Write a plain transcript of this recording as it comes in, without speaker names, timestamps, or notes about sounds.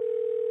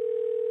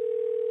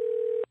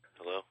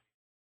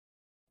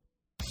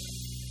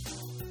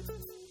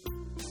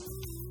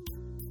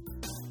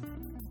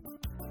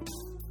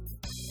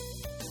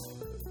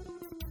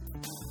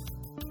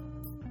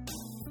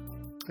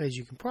As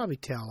you can probably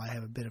tell, I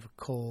have a bit of a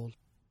cold.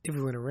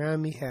 Everyone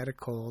around me had a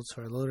cold,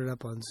 so I loaded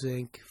up on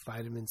zinc,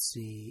 vitamin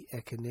C,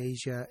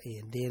 echinacea,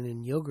 and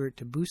Dannon yogurt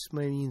to boost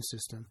my immune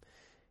system.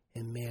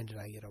 And man, did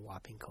I get a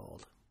whopping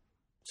cold.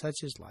 Such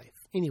is life.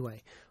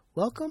 Anyway,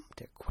 welcome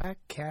to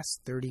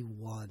Quackcast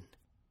 31.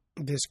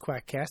 This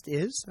Quackcast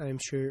is, I'm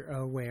sure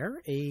aware,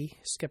 a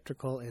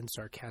skeptical and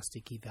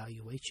sarcastic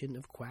evaluation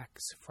of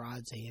quacks,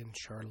 frauds, and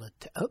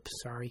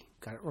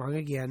got it wrong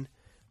again.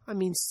 I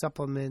mean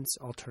supplements,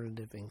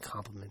 alternative, and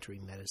complementary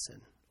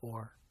medicine,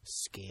 or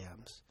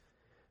scams.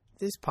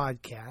 This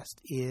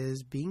podcast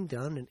is being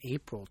done in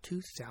April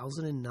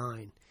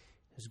 2009.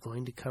 It's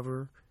going to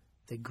cover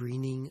the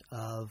greening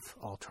of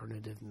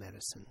alternative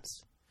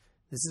medicines.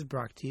 This is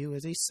brought to you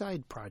as a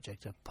side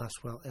project of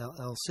Puswell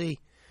LLC,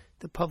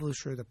 the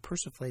publisher of the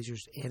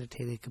Persiflager's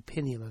Annotated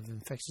Compendium of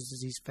Infectious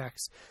Disease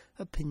Facts,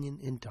 Opinion,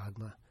 and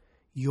Dogma.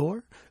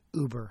 Your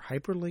Uber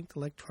hyperlinked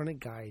electronic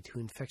guide to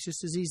infectious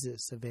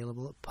diseases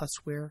available at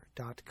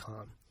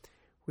pusware.com,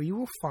 where you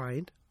will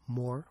find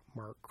more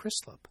Mark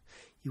Crislip.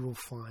 You will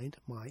find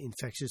my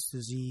infectious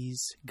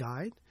disease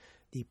guide,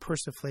 the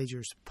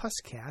Persiflager's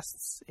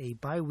Puscasts, a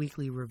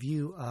bi-weekly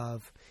review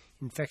of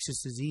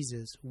infectious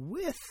diseases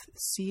with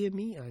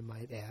CME, I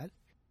might add,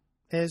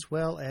 as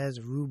well as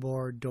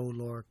Rubor,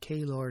 Dolor,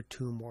 Calor,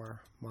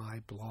 Tumor,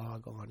 my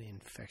blog on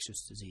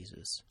infectious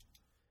diseases.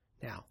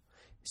 Now,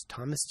 as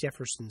Thomas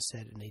Jefferson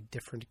said in a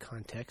different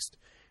context,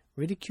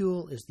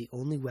 ridicule is the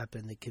only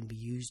weapon that can be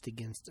used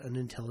against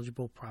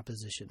unintelligible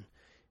proposition.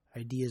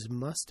 Ideas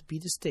must be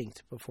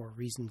distinct before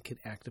reason can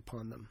act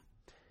upon them.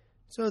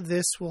 So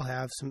this will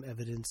have some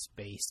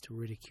evidence-based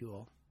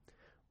ridicule.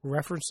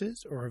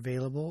 References are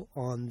available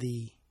on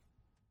the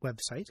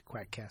website,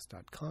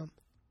 quackcast.com,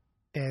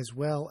 as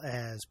well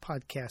as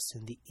podcasts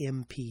in the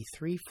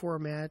MP3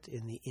 format,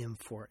 in the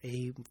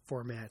M4A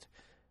format,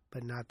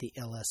 but not the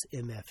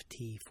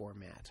LSMFT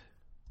format.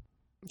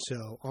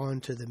 So on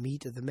to the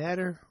meat of the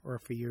matter, or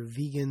for your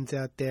vegans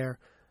out there,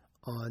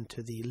 on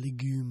to the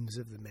legumes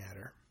of the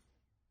matter.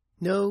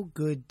 No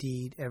good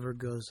deed ever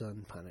goes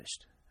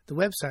unpunished. The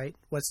website,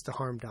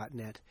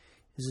 whatstheharm.net,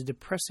 is a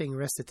depressing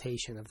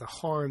recitation of the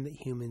harm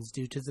that humans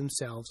do to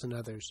themselves and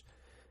others,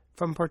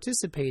 from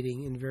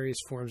participating in various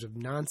forms of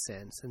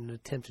nonsense in an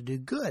attempt to do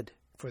good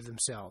for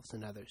themselves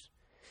and others.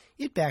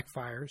 It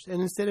backfires,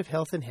 and instead of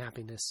health and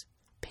happiness,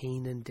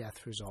 pain and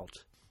death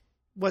result.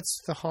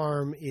 What's the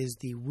Harm is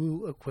the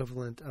woo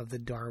equivalent of the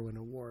Darwin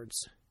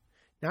Awards.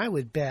 Now, I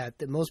would bet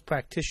that most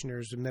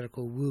practitioners of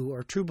medical woo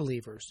are true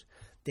believers.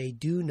 They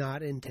do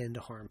not intend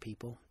to harm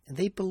people, and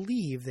they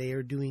believe they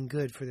are doing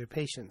good for their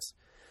patients.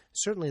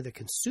 Certainly the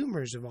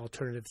consumers of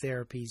alternative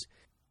therapies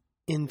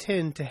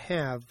intend to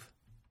have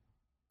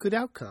good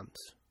outcomes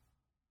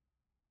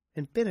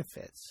and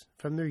benefits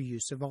from their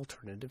use of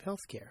alternative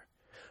health care.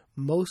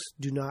 Most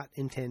do not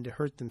intend to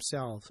hurt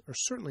themselves, or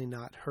certainly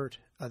not hurt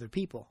other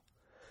people.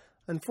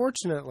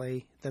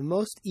 Unfortunately, the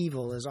most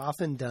evil is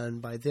often done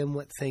by them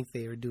what think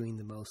they are doing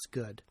the most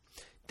good.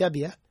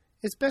 W,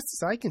 as best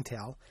as I can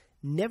tell,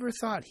 never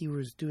thought he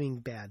was doing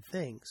bad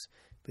things.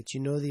 But you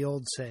know the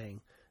old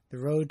saying, the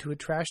road to a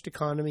trashed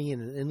economy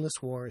and an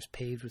endless war is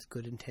paved with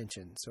good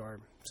intentions, or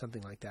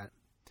something like that.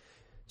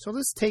 So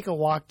let's take a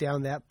walk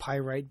down that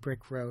pyrite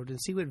brick road and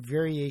see what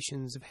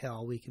variations of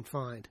hell we can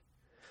find.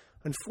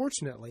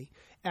 Unfortunately,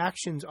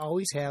 actions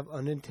always have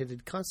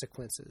unintended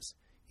consequences.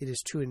 It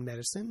is true in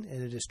medicine,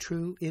 and it is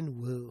true in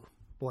woo.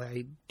 Boy,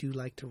 I do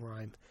like to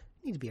rhyme.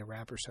 I need to be a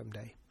rapper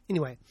someday.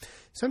 Anyway,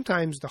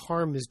 sometimes the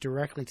harm is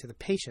directly to the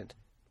patient.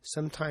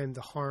 Sometimes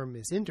the harm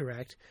is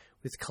indirect,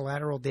 with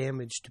collateral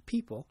damage to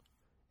people,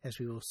 as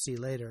we will see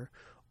later.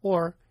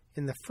 Or,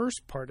 in the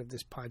first part of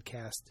this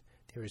podcast,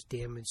 there is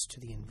damage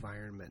to the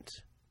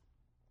environment.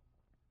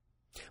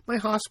 My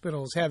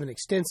hospitals have an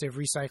extensive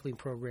recycling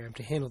program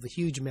to handle the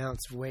huge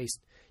amounts of waste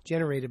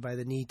generated by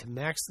the need to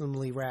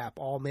maximally wrap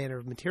all manner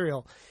of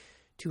material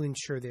to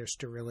ensure their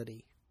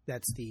sterility.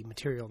 That's the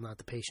material, not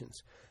the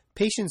patients.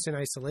 Patients in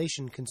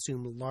isolation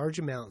consume large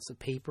amounts of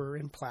paper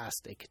and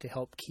plastic to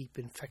help keep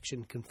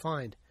infection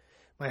confined.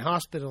 My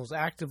hospitals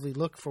actively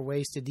look for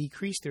ways to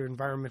decrease their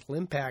environmental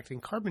impact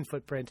and carbon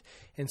footprint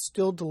and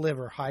still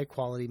deliver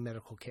high-quality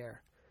medical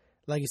care.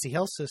 Legacy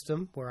Health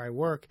System, where I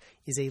work,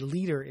 is a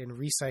leader in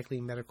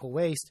recycling medical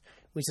waste,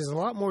 which is a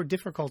lot more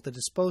difficult to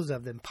dispose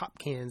of than pop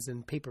cans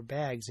and paper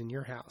bags in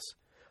your house.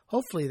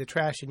 Hopefully the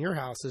trash in your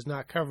house is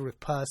not covered with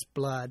pus,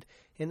 blood,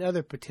 and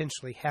other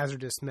potentially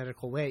hazardous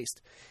medical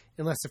waste,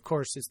 unless, of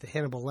course, it's the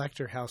Hannibal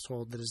Lecter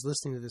household that is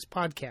listening to this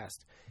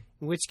podcast,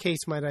 in which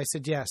case might I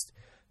suggest,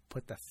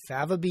 put the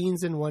fava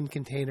beans in one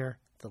container,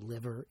 the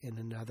liver in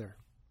another.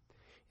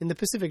 In the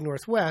Pacific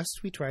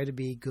Northwest, we try to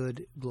be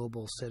good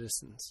global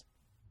citizens.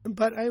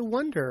 But I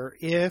wonder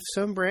if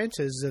some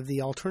branches of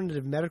the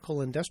alternative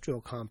medical industrial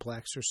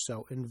complex are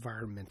so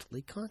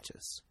environmentally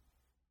conscious.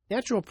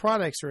 Natural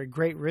products are at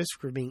great risk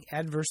for being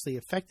adversely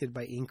affected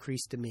by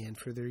increased demand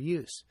for their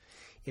use.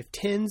 If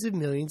tens of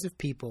millions of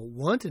people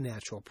want a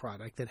natural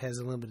product that has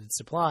a limited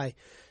supply,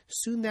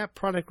 soon that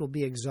product will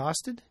be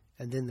exhausted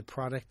and then the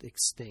product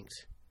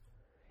extinct.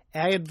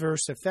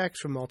 Adverse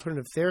effects from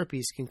alternative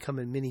therapies can come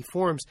in many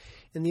forms,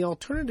 and the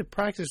alternative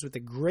practice with the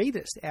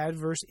greatest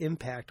adverse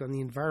impact on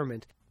the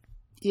environment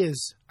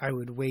is, I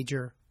would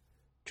wager,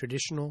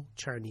 traditional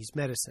Chinese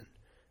medicine,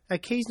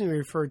 occasionally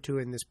referred to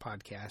in this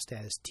podcast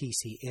as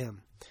TCM,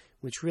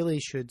 which really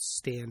should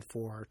stand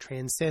for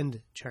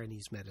Transcend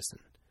Chinese Medicine.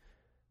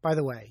 By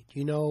the way, do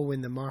you know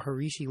when the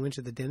Maharishi went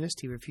to the dentist,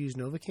 he refused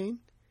Novocaine?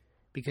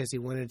 Because he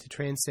wanted to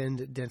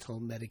transcend dental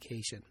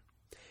medication.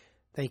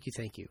 Thank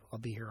you. I'll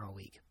be here all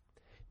week.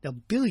 Now,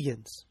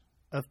 billions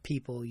of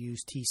people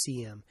use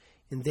TCM,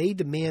 and they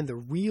demand the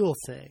real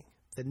thing,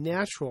 the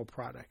natural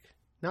product,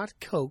 not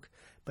Coke,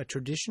 but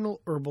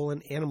traditional herbal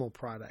and animal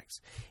products.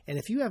 And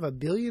if you have 1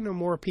 billion or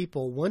more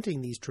people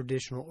wanting these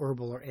traditional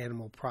herbal or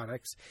animal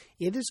products,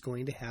 it is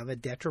going to have a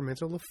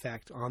detrimental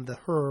effect on the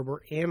herb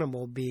or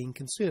animal being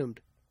consumed.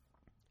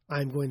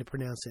 I'm going to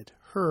pronounce it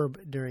herb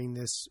during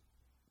this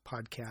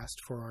podcast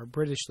for our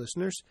British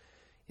listeners.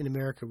 In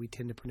America, we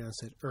tend to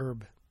pronounce it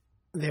herb.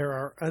 There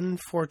are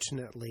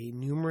unfortunately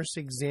numerous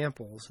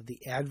examples of the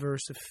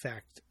adverse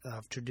effect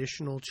of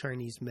traditional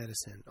Chinese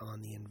medicine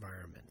on the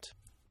environment.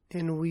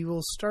 And we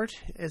will start,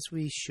 as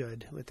we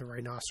should, with the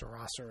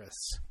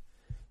rhinoceros.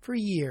 For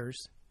years,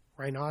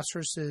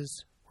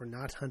 rhinoceroses were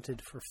not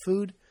hunted for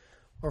food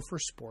or for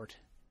sport,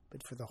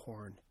 but for the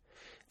horn.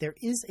 There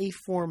is a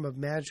form of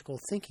magical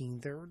thinking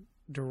that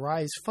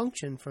derives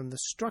function from the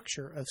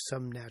structure of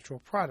some natural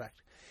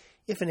product.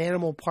 If an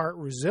animal part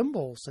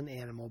resembles an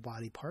animal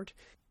body part,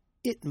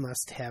 it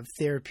must have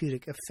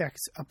therapeutic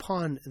effects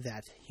upon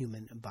that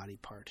human body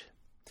part.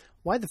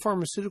 Why the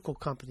pharmaceutical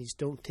companies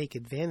don't take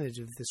advantage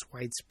of this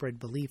widespread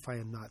belief, I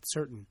am not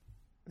certain.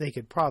 They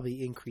could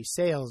probably increase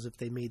sales if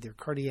they made their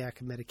cardiac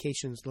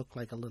medications look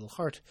like a little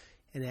heart,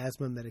 and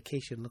asthma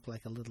medication look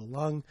like a little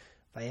lung,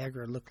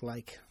 Viagra look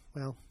like,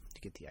 well,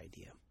 you get the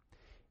idea.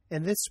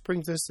 And this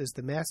brings us as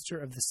the master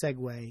of the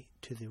segue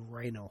to the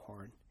rhino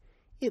horn.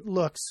 It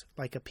looks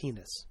like a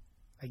penis,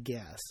 I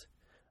guess.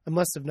 I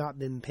must have not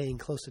been paying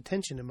close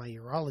attention in my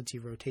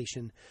urology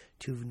rotation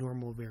to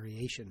normal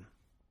variation.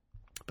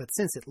 But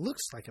since it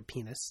looks like a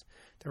penis,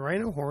 the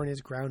rhino horn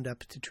is ground up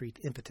to treat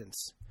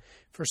impotence.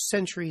 For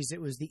centuries it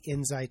was the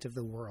insight of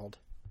the world.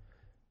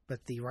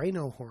 But the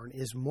rhino horn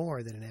is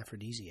more than an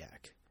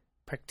aphrodisiac.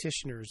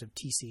 Practitioners of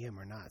TCM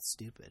are not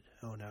stupid.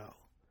 Oh no.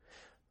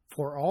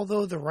 For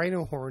although the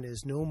rhino horn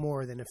is no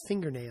more than a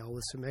fingernail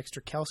with some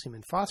extra calcium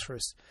and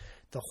phosphorus,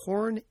 the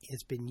horn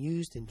has been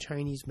used in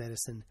Chinese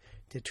medicine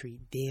to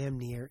treat damn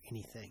near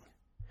anything.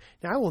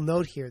 Now, I will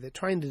note here that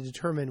trying to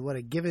determine what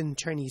a given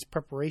Chinese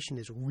preparation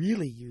is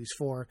really used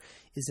for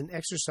is an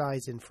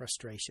exercise in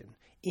frustration.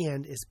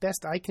 And, as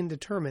best I can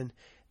determine,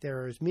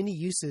 there are as many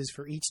uses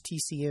for each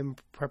TCM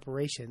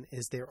preparation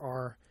as there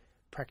are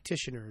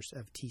practitioners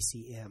of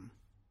TCM.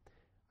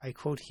 I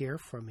quote here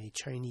from a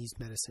Chinese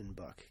medicine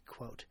book,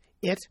 quote,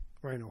 "It,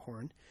 rhino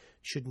horn,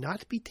 should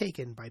not be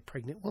taken by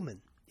pregnant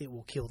women. It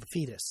will kill the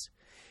fetus.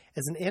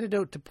 As an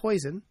antidote to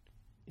poison,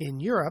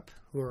 in Europe,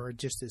 who are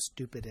just as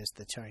stupid as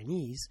the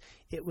Chinese,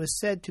 it was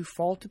said to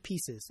fall to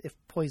pieces if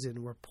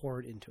poison were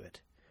poured into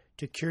it,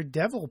 to cure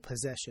devil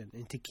possession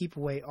and to keep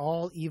away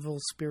all evil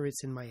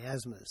spirits and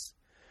miasmas,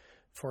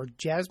 for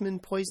jasmine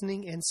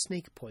poisoning and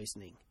snake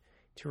poisoning,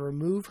 to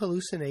remove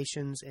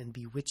hallucinations and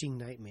bewitching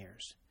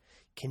nightmares.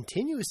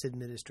 Continuous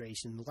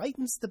administration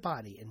lightens the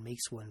body and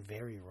makes one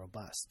very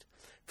robust.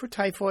 For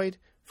typhoid,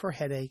 for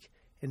headache,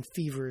 and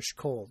feverish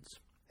colds,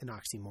 an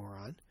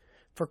oxymoron.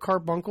 For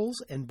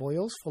carbuncles and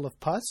boils full of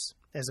pus,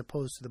 as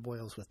opposed to the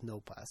boils with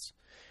no pus.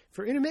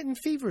 For intermittent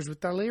fevers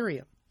with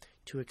delirium.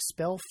 To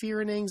expel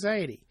fear and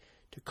anxiety.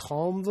 To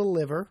calm the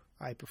liver,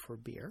 I prefer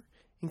beer,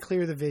 and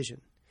clear the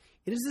vision.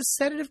 It is a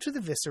sedative to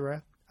the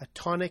viscera, a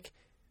tonic,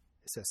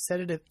 it's a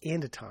sedative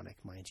and a tonic,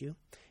 mind you,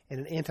 and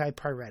an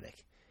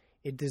antipyretic.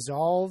 It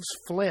dissolves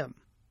phlegm,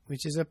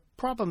 which is a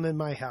problem in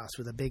my house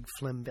with a big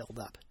phlegm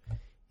buildup.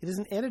 It is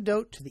an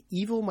antidote to the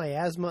evil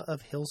miasma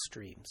of hill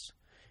streams,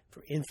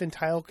 for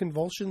infantile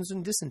convulsions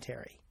and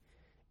dysentery,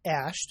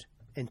 ashed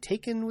and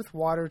taken with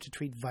water to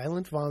treat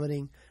violent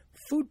vomiting,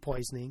 food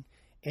poisoning,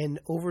 and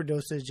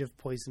overdosage of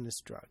poisonous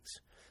drugs.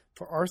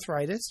 For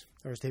arthritis,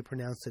 or as they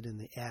pronounce it in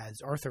the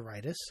ads,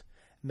 arthritis,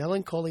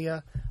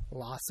 melancholia,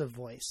 loss of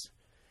voice.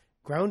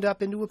 Ground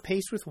up into a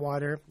paste with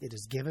water, it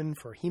is given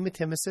for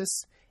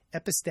hematemesis,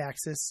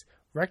 epistaxis,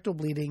 rectal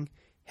bleeding,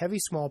 heavy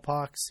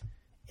smallpox,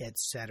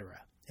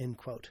 etc." End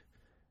quote.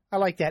 I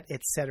like that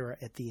etc.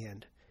 at the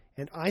end.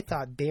 And I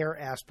thought bear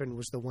aspirin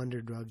was the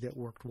wonder drug that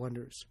worked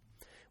wonders.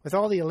 With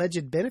all the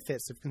alleged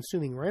benefits of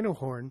consuming rhino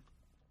horn,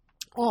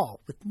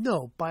 all with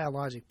no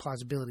biologic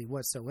plausibility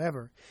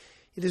whatsoever,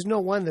 it is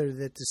no wonder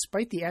that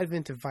despite the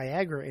advent of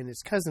Viagra and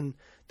its cousin,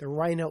 the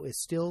rhino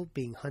is still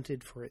being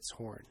hunted for its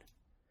horn.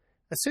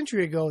 A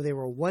century ago, there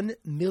were 1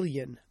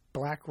 million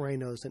black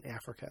rhinos in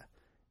Africa.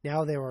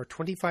 Now there are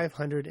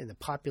 2,500 and the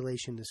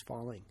population is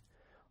falling.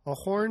 A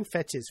horn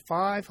fetches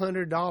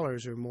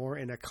 $500 or more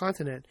in a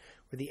continent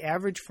where the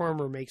average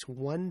farmer makes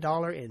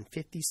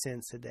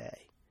 $1.50 a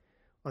day.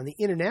 On the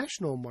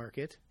international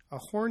market, a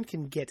horn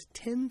can get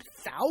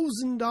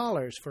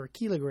 $10,000 for a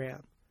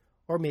kilogram,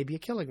 or maybe a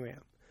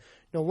kilogram.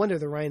 No wonder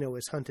the rhino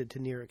is hunted to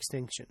near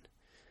extinction.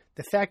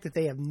 The fact that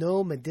they have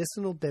no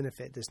medicinal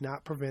benefit does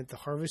not prevent the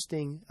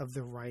harvesting of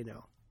the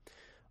rhino.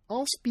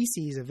 All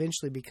species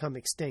eventually become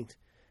extinct,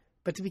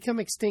 but to become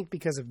extinct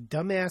because of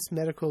dumbass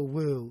medical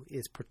woo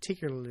is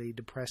particularly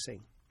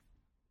depressing.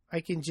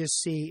 I can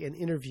just see an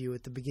interview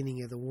at the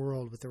beginning of the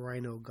world with the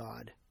rhino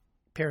god.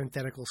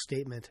 Parenthetical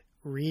statement,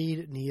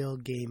 read Neil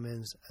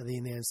Gaiman's The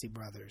Anansi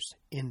Brothers,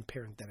 in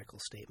parenthetical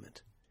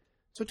statement.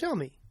 So tell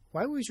me,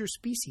 why was your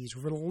species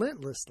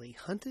relentlessly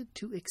hunted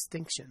to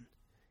extinction?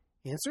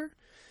 Answer,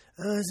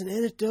 as an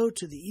antidote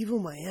to the evil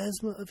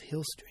miasma of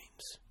hill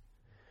streams.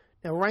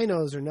 Now,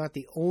 rhinos are not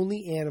the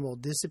only animal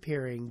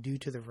disappearing due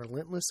to the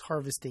relentless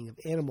harvesting of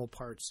animal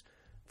parts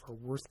for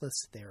worthless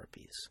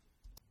therapies.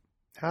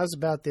 How's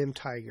about them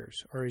tigers,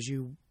 or as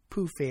you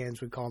poo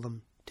fans would call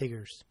them,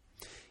 tigers?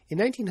 In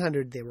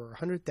 1900, there were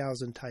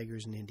 100,000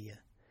 tigers in India.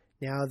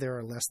 Now there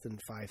are less than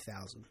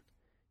 5,000.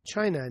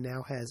 China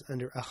now has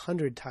under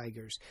 100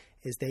 tigers,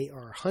 as they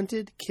are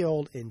hunted,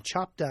 killed, and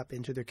chopped up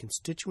into their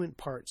constituent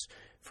parts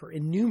for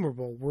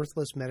innumerable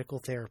worthless medical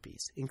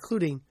therapies,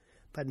 including,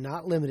 but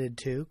not limited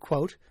to,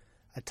 quote,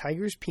 a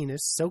tiger's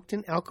penis soaked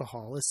in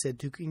alcohol is said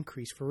to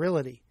increase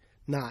virility,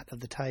 not of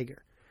the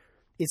tiger.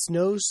 Its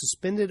nose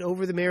suspended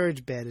over the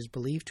marriage bed is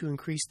believed to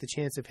increase the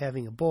chance of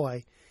having a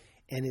boy,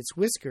 and its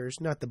whiskers,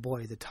 not the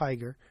boy, the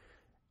tiger,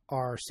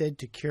 are said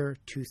to cure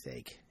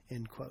toothache,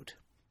 end quote.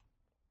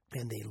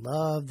 And they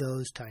love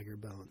those tiger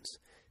bones,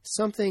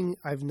 something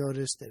I've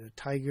noticed that a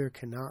tiger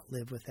cannot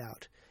live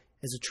without,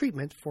 as a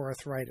treatment for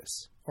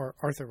arthritis,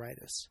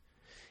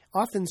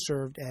 often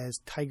served as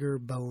tiger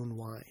bone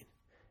wine.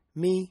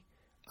 Me,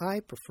 I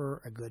prefer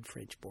a good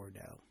French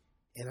Bordeaux,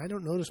 and I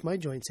don't notice my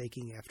joints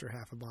aching after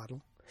half a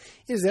bottle.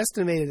 It is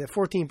estimated that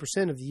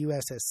 14% of the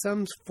U.S. has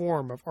some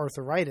form of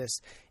arthritis,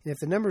 and if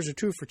the numbers are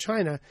true for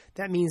China,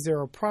 that means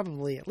there are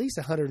probably at least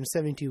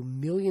 172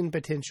 million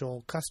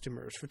potential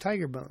customers for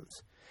tiger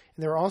bones.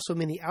 And there are also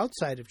many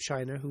outside of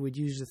China who would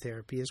use the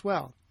therapy as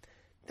well.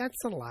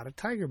 That's a lot of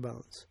tiger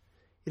bones.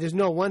 It is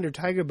no wonder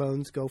tiger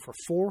bones go for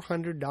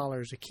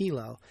 $400 a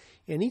kilo,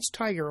 and each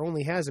tiger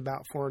only has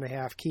about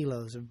 4.5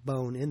 kilos of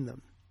bone in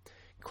them.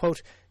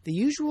 Quote, the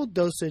usual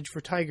dosage for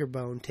tiger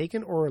bone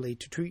taken orally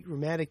to treat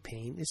rheumatic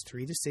pain is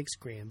 3 to 6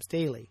 grams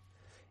daily.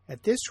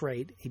 At this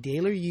rate, a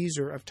daily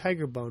user of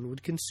tiger bone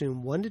would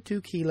consume 1 to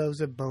 2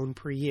 kilos of bone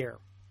per year.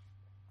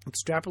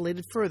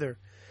 Extrapolated further,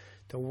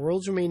 the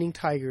world's remaining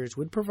tigers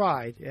would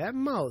provide, at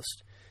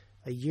most,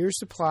 a year's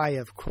supply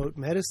of, quote,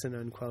 medicine,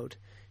 unquote,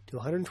 to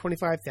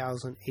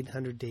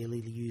 125,800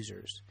 daily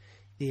users,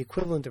 the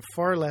equivalent of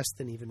far less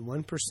than even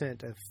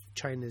 1% of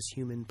China's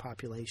human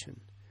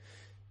population.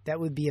 That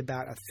would be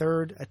about a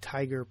third a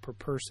tiger per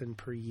person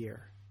per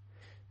year.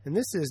 And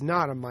this is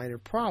not a minor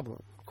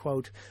problem.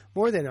 Quote,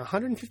 more than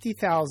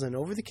 150,000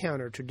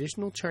 over-the-counter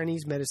traditional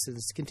Chinese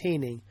medicines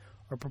containing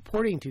or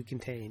purporting to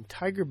contain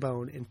tiger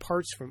bone and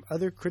parts from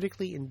other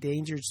critically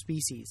endangered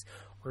species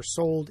are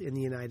sold in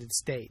the United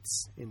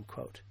States, end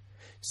quote.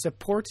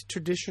 Support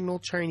traditional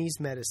Chinese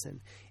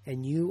medicine,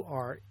 and you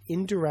are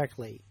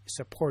indirectly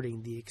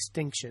supporting the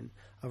extinction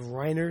of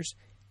rhinos.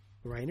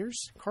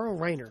 Carl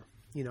Reiner.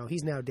 You know,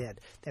 he's now dead.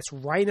 That's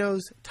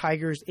rhinos,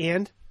 tigers,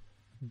 and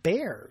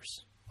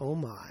bears. Oh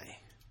my.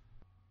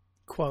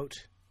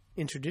 Quote,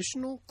 in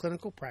traditional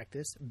clinical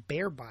practice,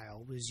 bear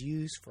bile was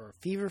used for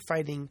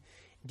fever-fighting,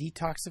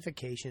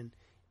 detoxification,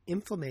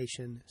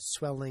 inflammation,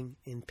 swelling,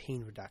 and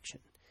pain reduction.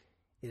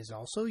 It is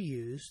also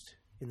used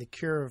in the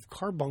cure of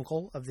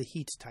carbuncle of the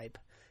heat type,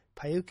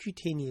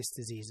 percutaneous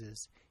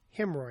diseases,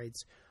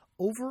 hemorrhoids,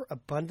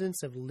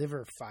 overabundance of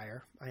liver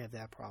fire, I have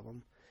that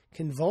problem,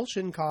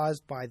 convulsion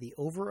caused by the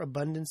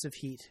overabundance of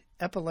heat,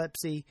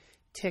 epilepsy,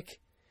 tic,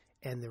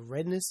 and the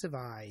redness of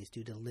eyes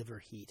due to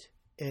liver heat,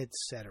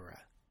 etc.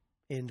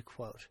 End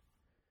quote.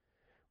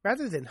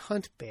 Rather than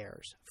hunt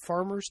bears,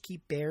 farmers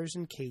keep bears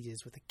in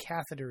cages with a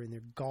catheter in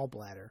their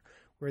gallbladder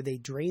where they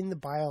drain the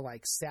bile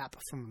like sap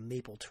from a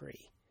maple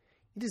tree.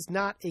 It is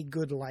not a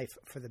good life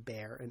for the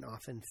bear and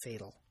often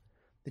fatal.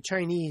 The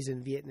Chinese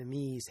and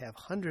Vietnamese have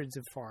hundreds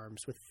of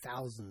farms with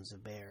thousands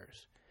of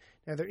bears.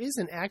 Now, there is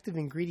an active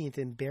ingredient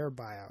in bear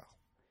bile,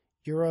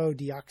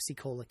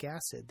 urodeoxycholic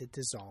acid, that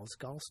dissolves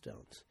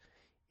gallstones.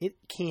 It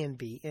can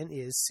be and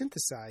is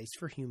synthesized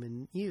for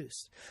human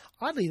use.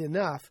 Oddly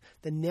enough,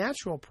 the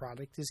natural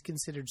product is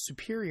considered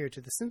superior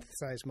to the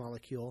synthesized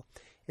molecule,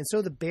 and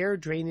so the bear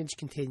drainage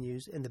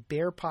continues, and the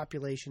bear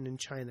population in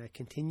China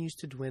continues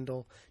to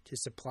dwindle to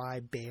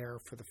supply bear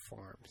for the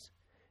farms.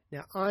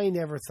 Now, I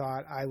never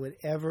thought I would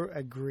ever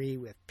agree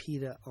with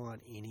PETA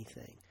on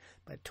anything,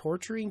 but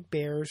torturing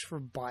bears for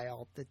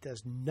bile that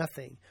does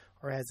nothing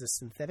or has a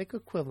synthetic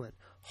equivalent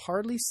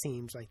hardly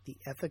seems like the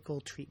ethical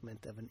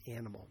treatment of an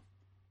animal.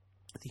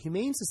 The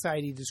Humane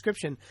Society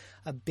description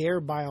of bear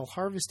bile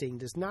harvesting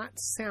does not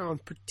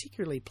sound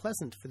particularly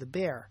pleasant for the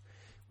bear,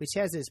 which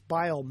has its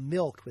bile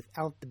milked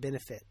without the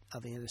benefit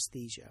of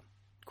anesthesia.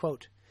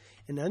 Quote,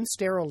 An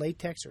unsterile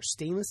latex or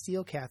stainless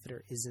steel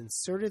catheter is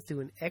inserted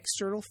through an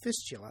external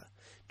fistula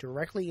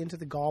directly into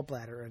the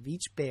gallbladder of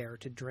each bear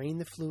to drain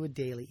the fluid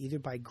daily, either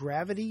by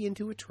gravity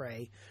into a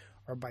tray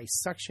or by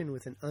suction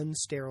with an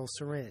unsterile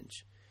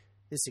syringe.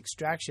 This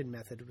extraction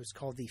method was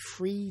called the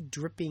free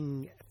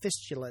dripping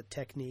fistula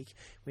technique,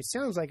 which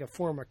sounds like a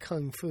form of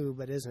kung fu,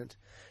 but isn't.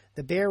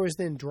 The bear was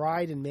then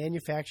dried and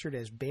manufactured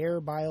as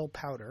bear bile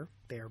powder,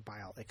 bear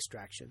bile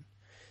extraction.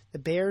 The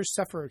bears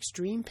suffer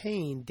extreme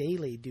pain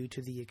daily due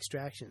to the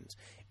extractions.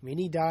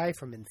 Many die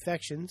from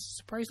infections,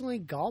 surprisingly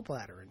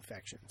gallbladder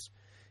infections,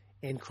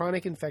 and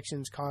chronic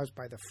infections caused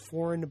by the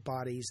foreign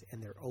bodies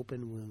and their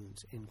open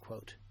wounds, end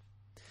quote.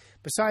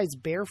 Besides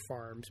bear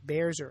farms,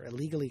 bears are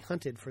illegally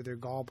hunted for their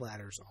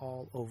gallbladders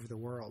all over the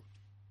world.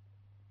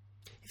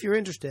 If you're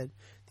interested,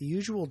 the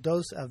usual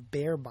dose of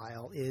bear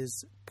bile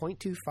is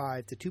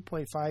 0.25 to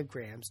 2.5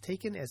 grams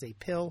taken as a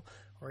pill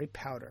or a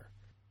powder.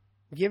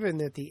 Given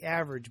that the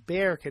average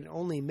bear can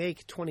only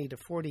make 20 to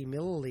 40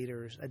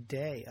 milliliters a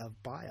day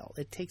of bile,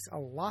 it takes a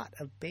lot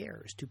of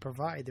bears to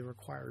provide the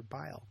required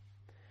bile.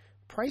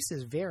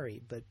 Prices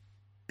vary, but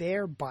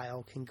bear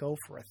bile can go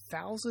for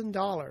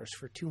 $1,000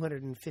 for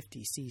 250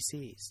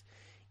 cc's.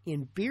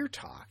 In beer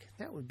talk,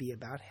 that would be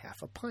about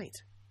half a pint.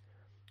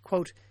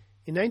 Quote,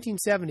 in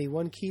 1970,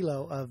 1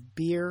 kilo of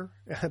bear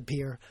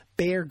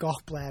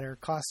gallbladder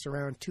cost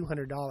around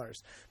 $200,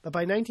 but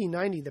by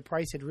 1990, the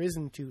price had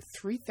risen to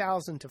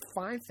 $3,000 to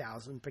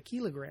 $5,000 per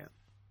kilogram.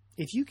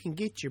 If you can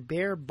get your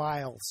bear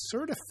bile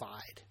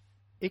certified,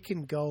 it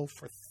can go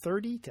for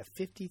 $30,000 to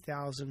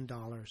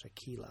 $50,000 a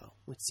kilo,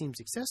 which seems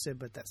excessive,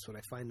 but that's what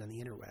I find on the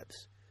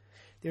interwebs.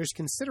 There's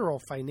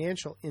considerable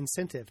financial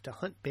incentive to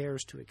hunt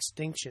bears to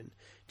extinction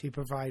to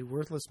provide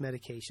worthless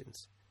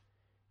medications.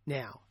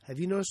 Now, have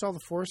you noticed all the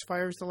forest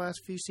fires the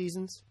last few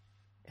seasons?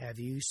 Have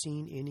you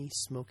seen any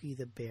Smokey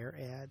the Bear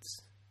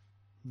ads?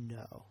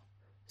 No.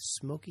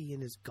 Smokey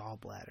and his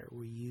gallbladder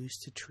were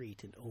used to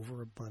treat an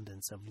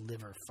overabundance of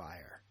liver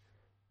fire,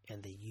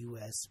 and the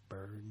U.S.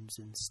 burns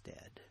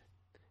instead.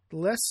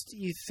 Lest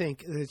you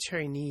think the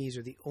Chinese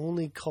are the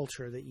only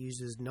culture that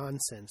uses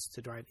nonsense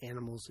to drive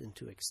animals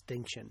into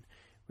extinction,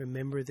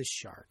 remember the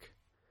shark.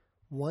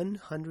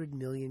 100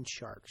 million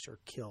sharks are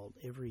killed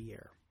every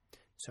year.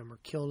 Some are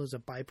killed as a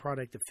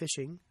byproduct of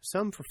fishing,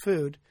 some for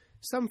food,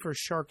 some for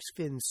shark's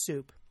fin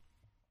soup,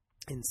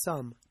 and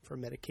some for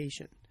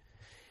medication.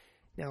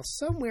 Now,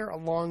 somewhere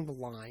along the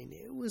line,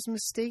 it was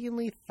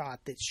mistakenly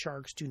thought that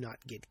sharks do not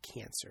get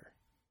cancer.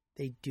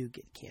 They do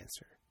get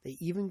cancer. They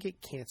even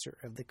get cancer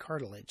of the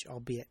cartilage,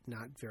 albeit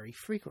not very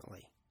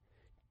frequently.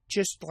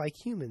 Just like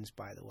humans,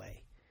 by the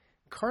way.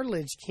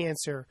 Cartilage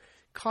cancer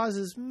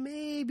causes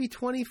maybe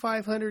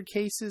 2,500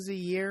 cases a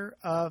year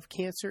of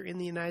cancer in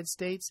the United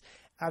States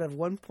out of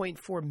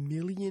 1.4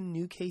 million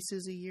new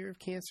cases a year of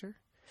cancer.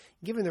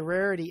 Given the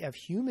rarity of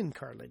human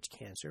cartilage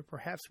cancer,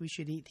 perhaps we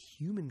should eat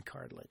human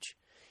cartilage.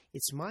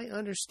 It's my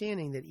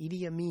understanding that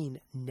Idi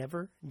Amin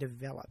never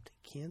developed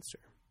cancer.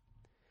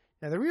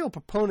 Now, the real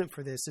proponent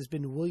for this has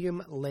been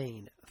William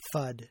Lane,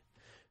 FUD,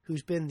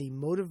 who's been the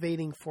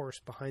motivating force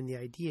behind the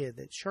idea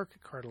that shark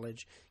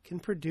cartilage can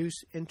produce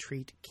and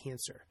treat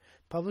cancer,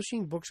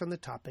 publishing books on the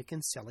topic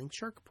and selling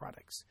shark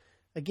products.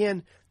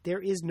 Again, there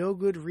is no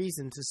good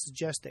reason to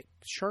suggest that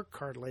shark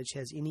cartilage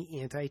has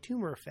any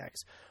anti-tumor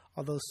effects,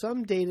 although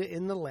some data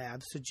in the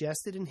lab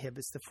suggests it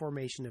inhibits the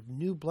formation of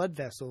new blood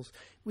vessels,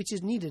 which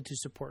is needed to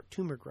support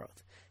tumor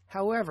growth.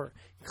 However,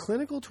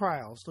 clinical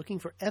trials looking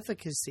for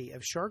efficacy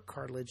of shark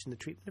cartilage in the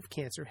treatment of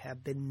cancer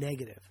have been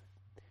negative.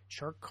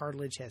 Shark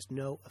cartilage has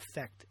no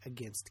effect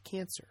against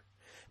cancer.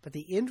 But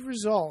the end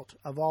result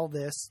of all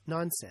this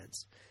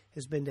nonsense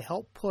has been to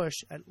help push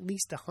at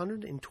least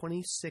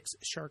 126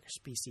 shark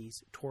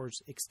species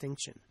towards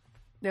extinction.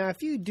 Now,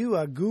 if you do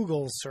a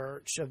Google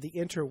search of the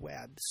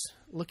interwebs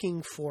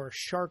looking for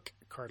shark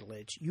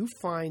cartilage, you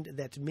find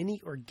that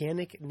many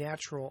organic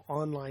natural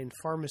online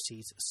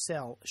pharmacies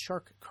sell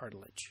shark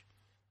cartilage.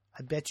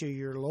 I bet you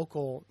your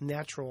local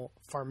natural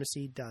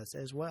pharmacy does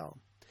as well.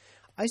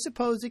 I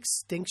suppose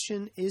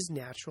extinction is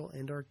natural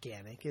and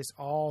organic as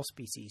all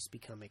species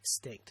become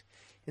extinct,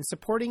 and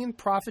supporting and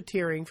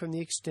profiteering from the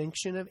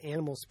extinction of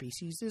animal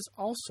species is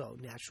also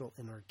natural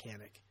and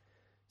organic.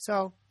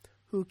 So,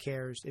 who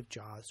cares if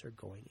jaws are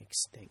going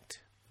extinct?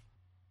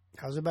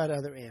 How's about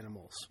other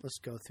animals? Let's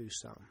go through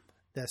some.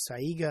 The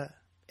Saiga,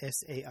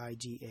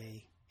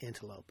 S-A-I-G-A,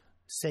 antelope.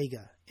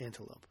 Saiga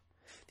antelope.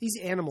 These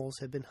animals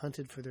have been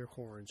hunted for their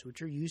horns,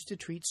 which are used to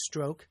treat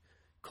stroke,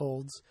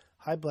 colds,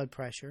 high blood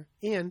pressure,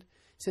 and,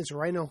 since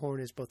rhino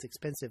horn is both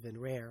expensive and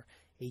rare,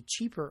 a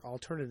cheaper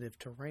alternative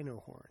to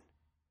rhino horn.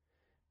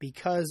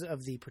 Because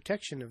of the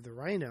protection of the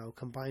rhino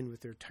combined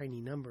with their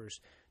tiny numbers,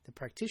 the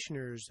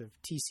practitioners of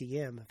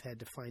TCM have had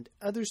to find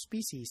other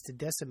species to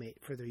decimate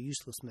for their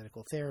useless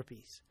medical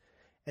therapies.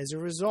 As a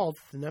result,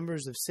 the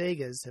numbers of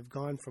saigas have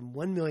gone from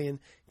 1 million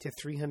to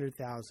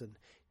 300,000,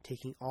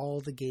 taking all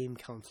the game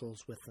councils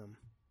with them.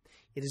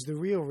 It is the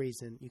real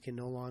reason you can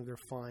no longer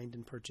find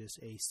and purchase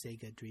a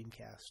Saiga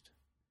Dreamcast.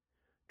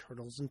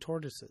 Turtles and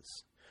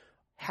tortoises.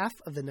 Half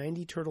of the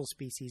 90 turtle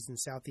species in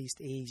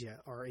Southeast Asia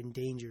are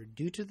endangered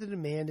due to the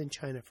demand in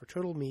China for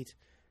turtle meat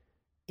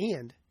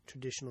and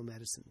traditional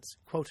medicines.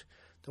 Quote,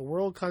 the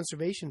World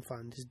Conservation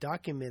Fund has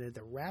documented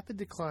the rapid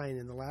decline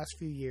in the last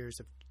few years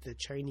of the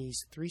Chinese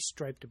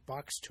three-striped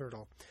box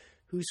turtle,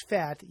 whose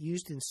fat,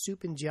 used in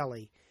soup and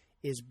jelly,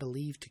 is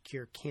believed to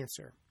cure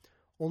cancer.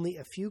 Only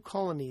a few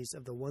colonies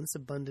of the once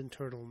abundant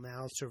turtle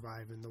now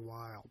survive in the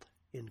wild.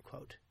 End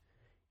quote.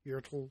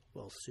 Yertle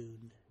will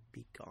soon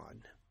be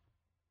gone.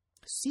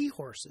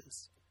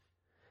 Seahorses.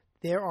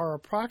 There are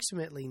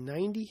approximately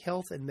 90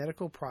 health and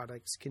medical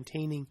products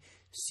containing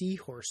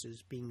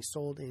seahorses being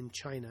sold in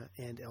China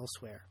and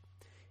elsewhere.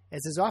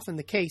 As is often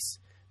the case,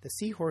 the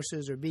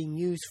seahorses are being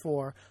used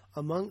for,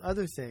 among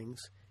other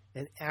things,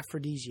 an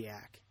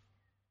aphrodisiac.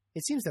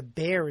 It seems the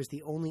bear is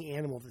the only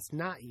animal that's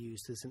not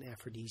used as an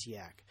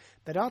aphrodisiac.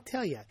 But I'll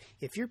tell you,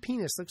 if your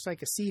penis looks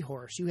like a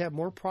seahorse, you have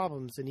more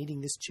problems than eating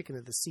this chicken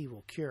of the sea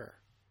will cure.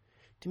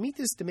 To meet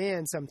this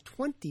demand, some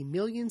 20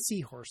 million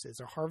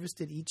seahorses are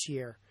harvested each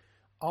year.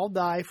 All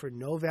die for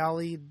no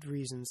valid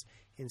reasons,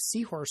 and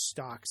seahorse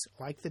stocks,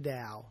 like the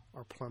Dow,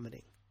 are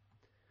plummeting.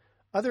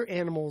 Other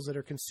animals that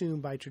are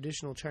consumed by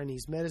traditional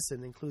Chinese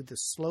medicine include the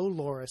slow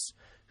loris,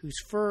 whose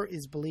fur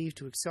is believed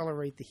to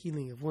accelerate the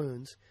healing of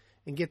wounds.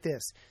 And get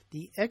this,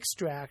 the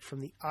extract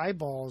from the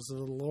eyeballs of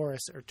the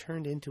loris are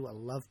turned into a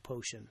love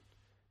potion,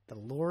 the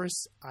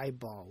loris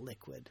eyeball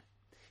liquid.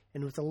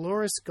 And with the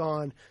loris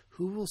gone,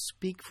 who will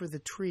speak for the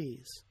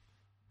trees?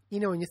 You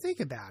know, when you think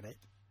about it,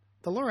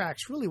 the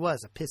Lorax really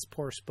was a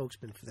piss-poor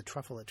spokesman for the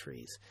truffula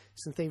trees,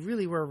 since they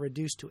really were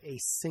reduced to a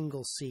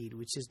single seed,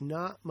 which is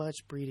not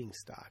much breeding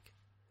stock.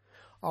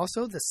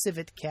 Also, the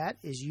civet cat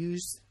is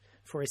used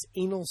for its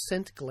anal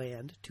scent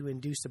gland to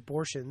induce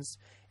abortions,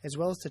 as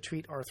well as to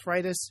treat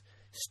arthritis,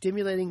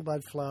 stimulating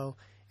blood flow,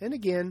 and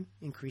again,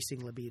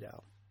 increasing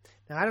libido.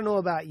 Now, I don't know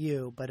about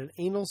you, but an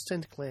anal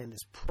scent gland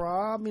is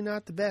probably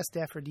not the best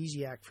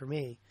aphrodisiac for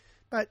me,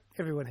 but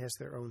everyone has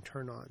their own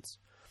turn-ons.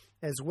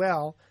 As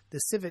well, the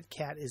civet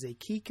cat is a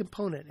key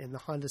component in the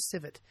Honda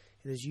Civic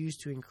and is used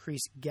to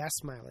increase gas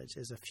mileage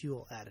as a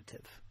fuel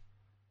additive.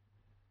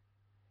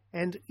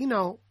 And, you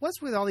know,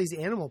 what's with all these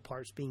animal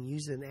parts being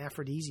used as an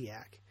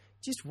aphrodisiac?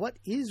 Just what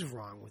is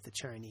wrong with the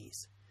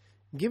Chinese?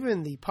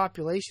 Given the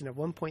population of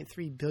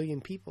 1.3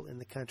 billion people in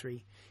the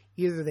country,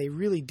 either they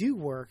really do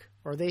work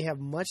or they have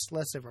much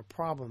less of a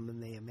problem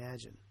than they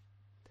imagine.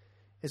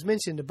 As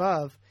mentioned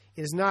above,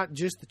 it is not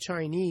just the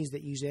Chinese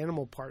that use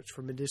animal parts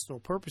for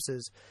medicinal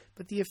purposes,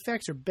 but the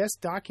effects are best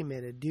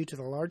documented due to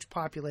the large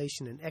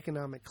population and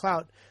economic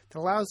clout that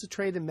allows the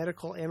trade in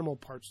medical animal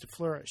parts to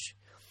flourish.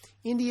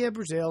 India,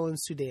 Brazil, and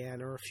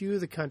Sudan are a few of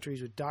the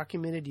countries with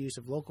documented use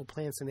of local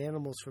plants and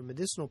animals for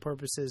medicinal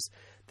purposes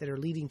that are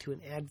leading to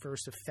an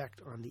adverse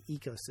effect on the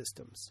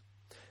ecosystems.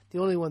 The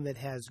only one that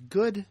has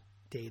good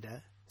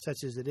data,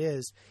 such as it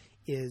is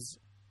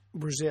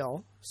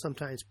Brazil,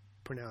 sometimes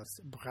pronounced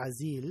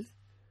Brazil,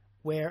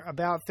 where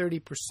about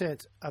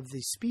 30% of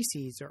the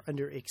species are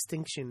under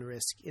extinction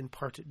risk, in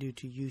part due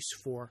to use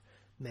for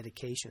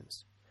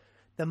medications.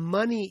 The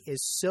money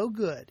is so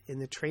good in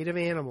the trade of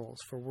animals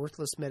for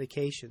worthless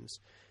medications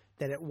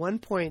that at one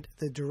point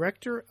the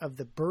director of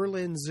the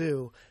Berlin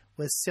Zoo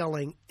was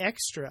selling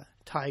extra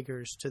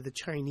tigers to the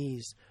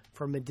Chinese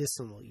for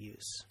medicinal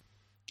use.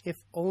 If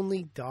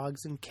only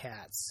dogs and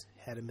cats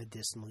had a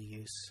medicinal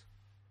use.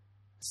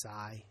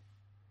 Sigh.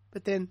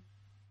 But then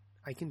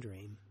I can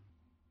dream.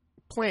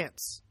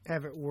 Plants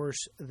have it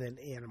worse than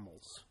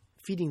animals,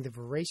 feeding the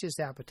voracious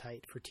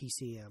appetite for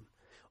TCM.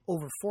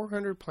 Over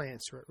 400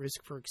 plants are at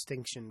risk for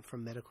extinction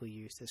from medical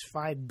use, as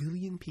 5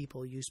 billion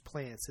people use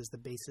plants as the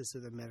basis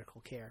of their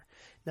medical care,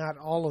 not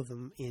all of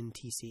them in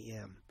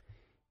TCM.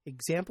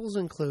 Examples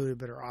include,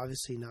 but are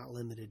obviously not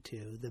limited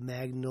to, the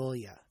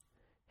magnolia.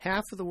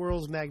 Half of the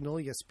world's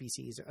magnolia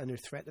species are under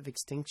threat of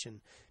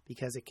extinction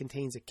because it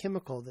contains a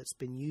chemical that's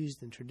been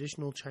used in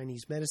traditional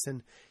Chinese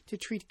medicine to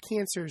treat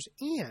cancers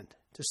and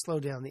to slow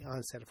down the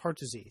onset of heart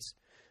disease.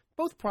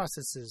 Both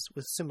processes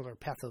with similar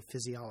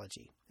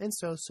pathophysiology, and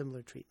so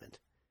similar treatment.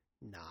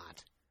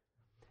 Not.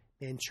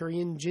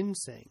 Manchurian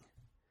ginseng.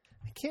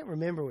 I can't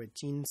remember what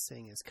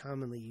ginseng is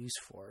commonly used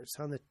for. It's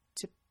on the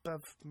tip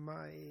of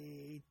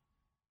my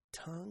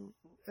tongue.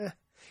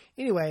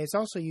 Anyway, it's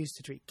also used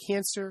to treat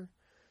cancer,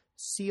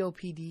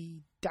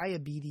 COPD,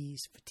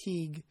 diabetes,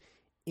 fatigue,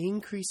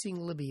 increasing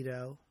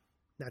libido,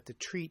 not to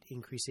treat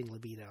increasing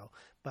libido,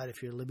 but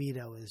if your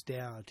libido is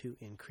down, to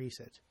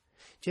increase it.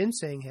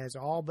 Ginseng has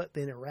all but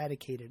been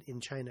eradicated in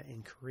China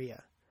and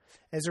Korea.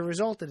 As a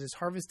result, it is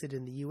harvested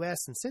in the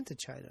U.S. and sent to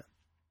China.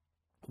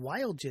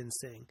 Wild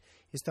ginseng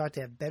is thought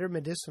to have better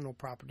medicinal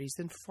properties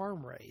than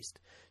farm-raised,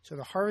 so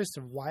the harvest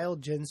of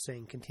wild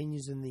ginseng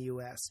continues in the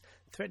U.S.,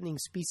 threatening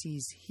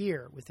species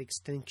here with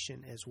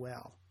extinction as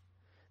well.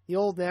 The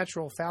old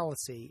natural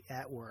fallacy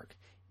at work.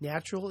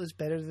 Natural is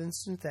better than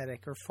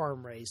synthetic or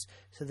farm-raised,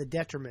 to the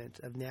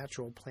detriment of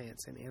natural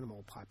plants and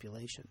animal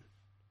population.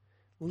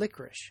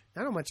 Licorice.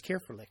 I don't much care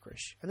for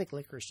licorice. I think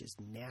licorice is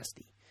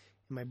nasty.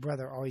 My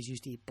brother always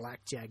used to eat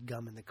blackjack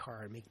gum in the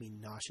car and make me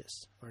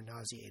nauseous or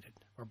nauseated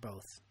or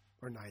both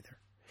or neither.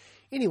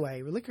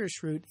 Anyway,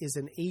 licorice root is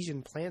an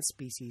Asian plant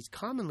species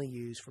commonly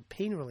used for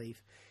pain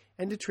relief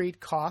and to treat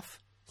cough,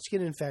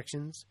 skin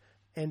infections,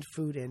 and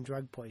food and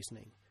drug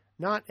poisoning.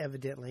 Not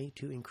evidently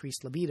to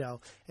increase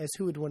libido, as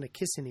who would want to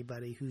kiss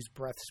anybody whose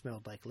breath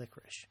smelled like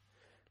licorice?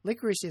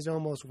 Licorice is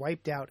almost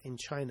wiped out in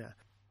China,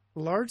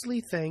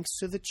 largely thanks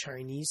to the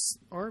Chinese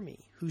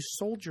army, whose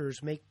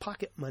soldiers make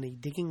pocket money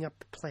digging up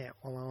the plant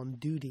while on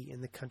duty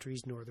in the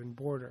country's northern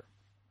border,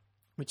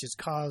 which is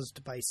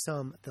caused by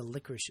some the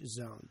licorice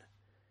zone.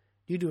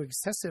 Due to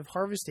excessive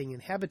harvesting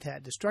and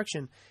habitat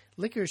destruction,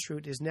 licorice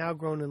root is now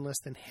grown in less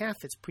than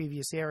half its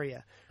previous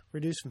area,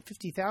 reduced from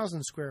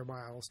 50,000 square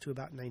miles to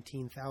about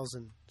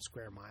 19,000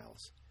 square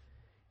miles.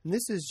 And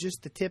this is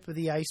just the tip of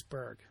the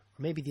iceberg, or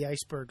maybe the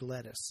iceberg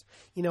lettuce.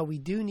 You know, we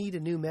do need a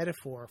new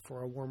metaphor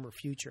for a warmer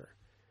future,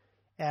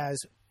 as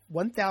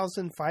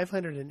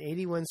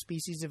 1,581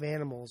 species of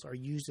animals are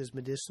used as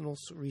medicinal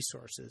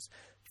resources,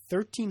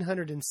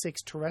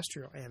 1,306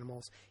 terrestrial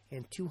animals,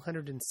 and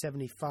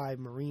 275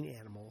 marine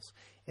animals,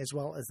 as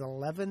well as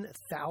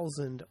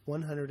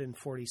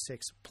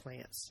 11,146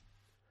 plants.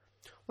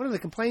 One of the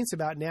complaints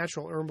about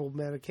natural herbal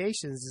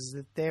medications is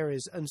that there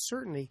is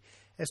uncertainty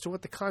as to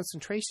what the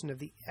concentration of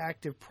the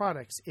active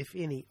products, if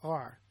any,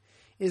 are.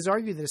 It is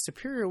argued that a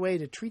superior way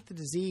to treat the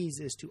disease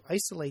is to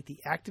isolate the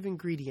active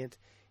ingredient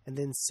and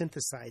then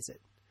synthesize it.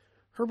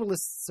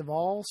 Herbalists of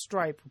all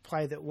stripe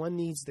reply that one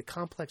needs the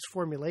complex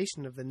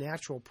formulation of the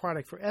natural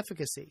product for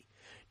efficacy.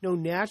 No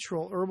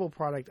natural herbal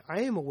product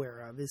I am aware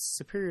of is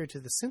superior to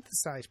the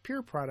synthesized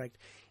pure product,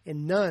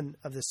 and none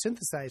of the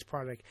synthesized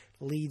product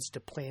leads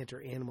to plant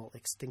or animal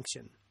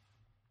extinction.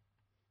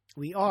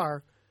 We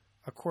are,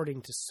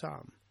 according to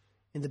some,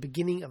 in the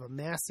beginning of a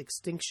mass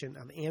extinction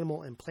of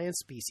animal and plant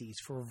species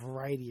for a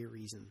variety of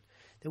reasons.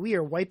 That we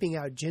are wiping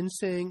out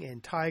ginseng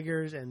and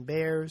tigers and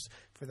bears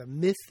for the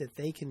myth that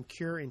they can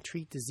cure and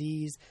treat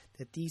disease,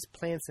 that these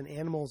plants and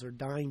animals are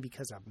dying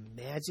because of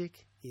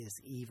magic, is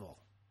evil.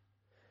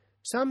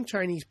 Some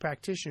Chinese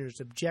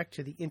practitioners object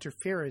to the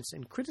interference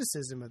and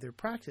criticism of their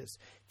practice,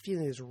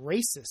 feeling it is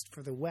racist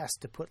for the West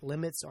to put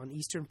limits on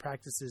Eastern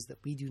practices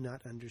that we do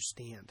not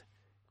understand.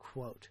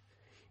 Quote,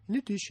 "In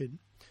addition,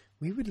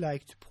 we would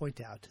like to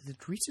point out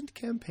that recent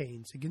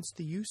campaigns against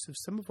the use of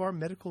some of our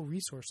medical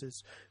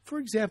resources, for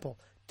example,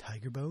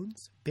 tiger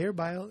bones, bear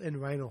bile,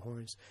 and rhino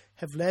horns,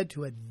 have led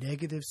to a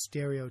negative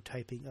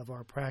stereotyping of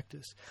our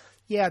practice."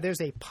 Yeah,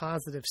 there's a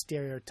positive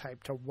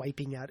stereotype to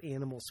wiping out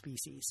animal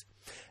species.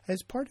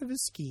 As part of a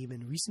scheme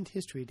in recent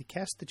history to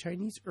cast the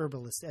Chinese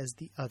herbalist as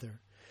the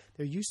other,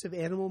 their use of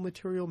animal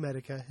material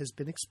medica has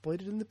been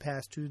exploited in the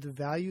past to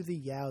devalue the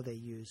Yao they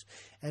use,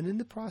 and in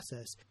the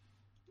process,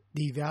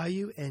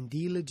 devalue and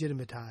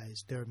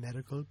delegitimize their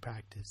medical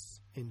practice,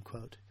 end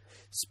quote.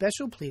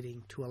 Special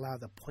pleading to allow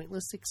the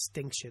pointless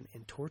extinction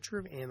and torture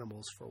of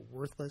animals for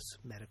worthless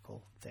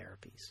medical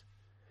therapies.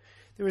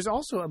 There is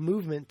also a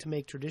movement to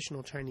make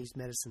traditional Chinese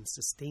medicine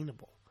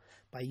sustainable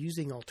by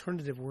using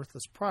alternative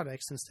worthless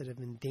products instead of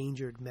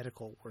endangered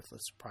medical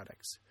worthless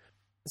products.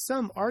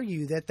 Some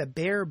argue that the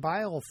bear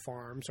bile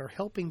farms are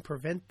helping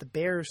prevent the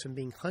bears from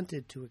being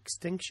hunted to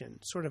extinction,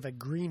 sort of a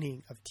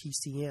greening of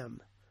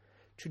TCM.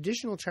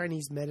 Traditional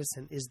Chinese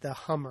medicine is the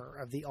Hummer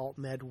of the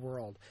alt-med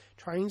world.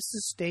 Trying to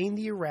sustain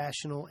the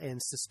irrational and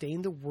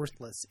sustain the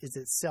worthless is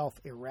itself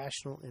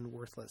irrational and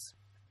worthless.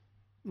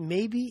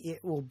 Maybe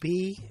it will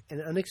be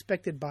an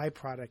unexpected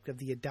byproduct of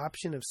the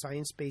adoption of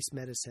science-based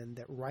medicine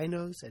that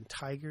rhinos and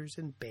tigers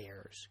and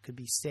bears could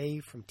be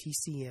saved from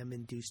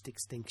TCM-induced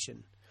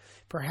extinction.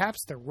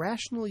 Perhaps the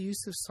rational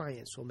use of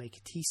science will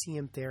make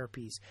TCM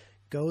therapies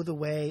go the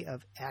way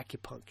of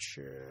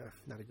acupuncture.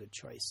 Not a good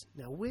choice.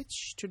 Now,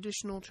 which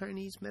traditional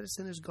Chinese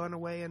medicine has gone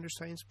away under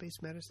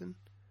science-based medicine?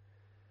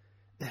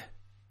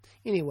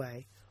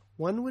 Anyway,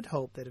 one would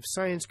hope that if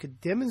science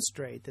could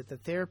demonstrate that the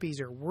therapies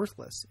are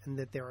worthless and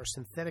that there are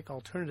synthetic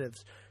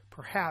alternatives,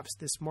 perhaps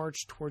this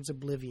march towards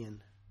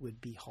oblivion would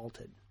be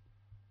halted.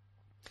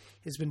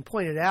 It has been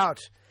pointed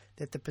out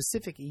that the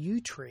Pacific yew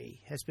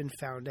tree has been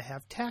found to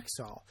have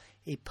Taxol,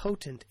 a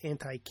potent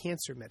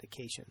anti-cancer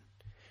medication.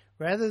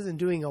 Rather than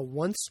doing a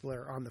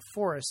once-ler on the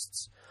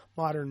forests,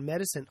 modern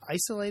medicine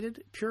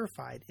isolated,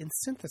 purified, and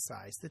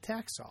synthesized the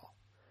Taxol.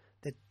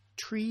 The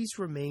trees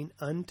remain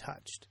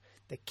untouched.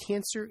 The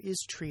cancer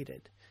is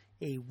treated.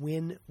 A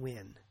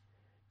win-win.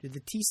 Do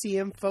the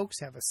TCM folks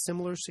have a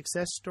similar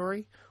success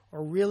story?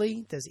 Or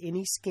really, does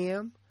any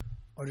scam?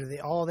 Or do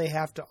all they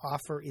have to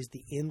offer is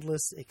the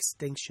endless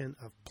extinction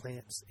of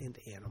plants and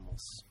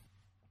animals?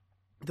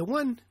 The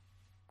one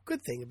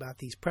good thing about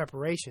these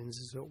preparations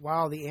is that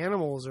while the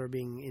animals are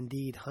being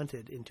indeed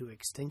hunted into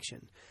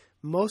extinction,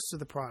 most of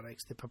the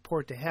products that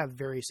purport to have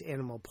various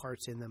animal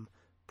parts in them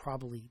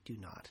probably do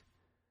not.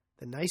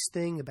 The nice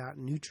thing about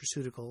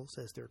nutraceuticals,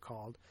 as they're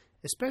called,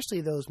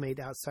 especially those made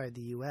outside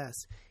the U.S.,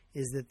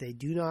 is that they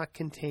do not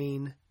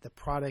contain the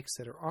products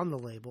that are on the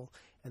label,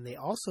 and they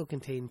also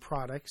contain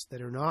products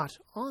that are not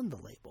on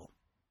the label.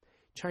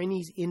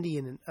 Chinese,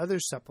 Indian, and other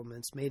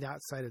supplements made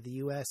outside of the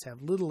U.S.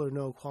 have little or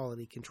no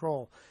quality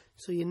control,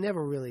 so you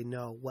never really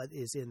know what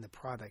is in the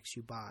products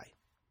you buy.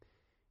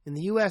 In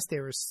the U.S.,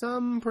 there are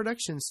some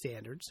production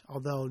standards,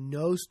 although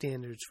no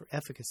standards for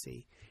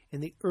efficacy,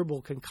 in the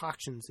herbal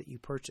concoctions that you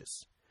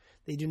purchase.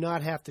 They do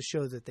not have to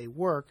show that they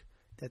work,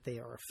 that they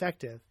are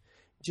effective,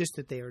 just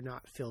that they are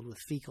not filled with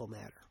fecal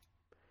matter.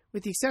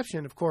 With the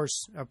exception, of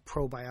course, of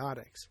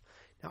probiotics.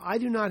 Now, I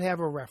do not have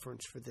a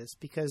reference for this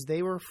because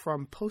they were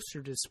from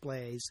poster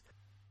displays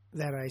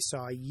that I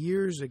saw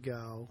years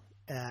ago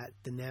at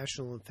the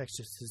National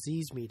Infectious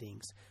Disease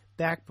meetings,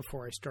 back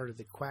before I started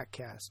the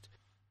Quackcast,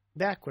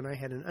 back when I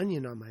had an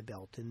onion on my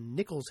belt and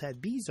nickels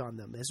had bees on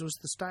them, as was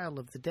the style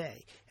of the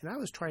day, and I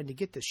was trying to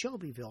get to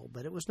Shelbyville,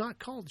 but it was not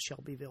called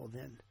Shelbyville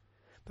then.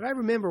 But I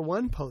remember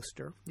one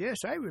poster, yes,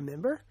 I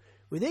remember,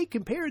 where they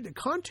compared the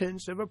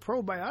contents of a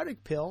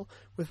probiotic pill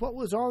with what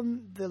was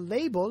on the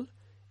label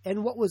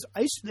and what was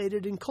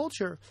isolated in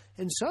culture,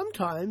 and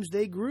sometimes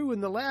they grew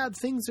in the lab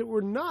things that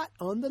were not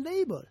on the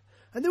label.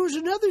 And there was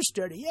another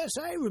study, yes,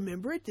 I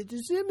remember it, that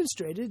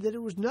demonstrated that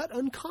it was not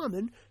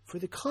uncommon for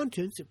the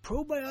contents of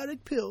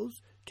probiotic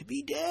pills to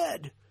be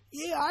dead.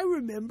 Yeah, I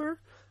remember.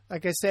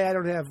 Like I say, I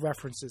don't have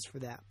references for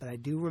that, but I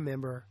do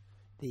remember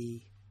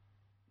the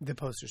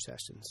poster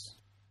sessions.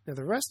 Now,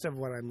 the rest of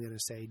what I'm going to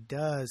say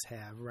does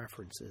have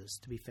references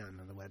to be found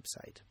on the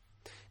website.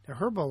 Now,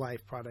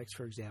 Herbalife products,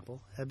 for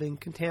example, have been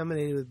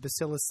contaminated with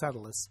Bacillus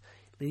subtilis,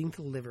 leading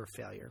to liver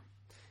failure.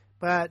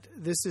 But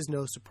this is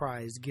no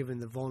surprise given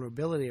the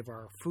vulnerability of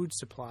our food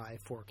supply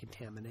for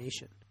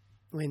contamination.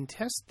 When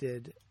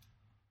tested,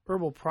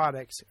 herbal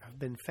products have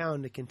been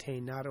found to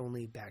contain not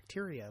only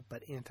bacteria,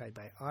 but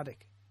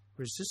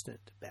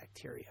antibiotic-resistant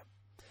bacteria.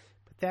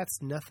 But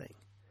that's nothing,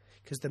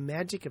 because the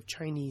magic of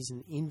Chinese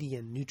and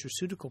Indian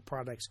nutraceutical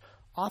products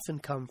often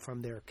come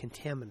from their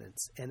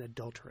contaminants and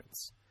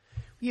adulterants.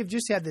 We have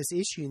just had this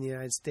issue in the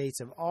United States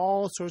of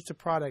all sorts of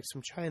products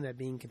from China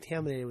being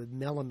contaminated with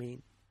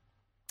melamine.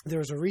 There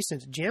was a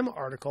recent JAMA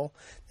article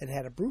that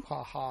had a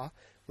brouhaha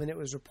when it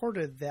was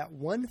reported that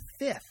 1/5,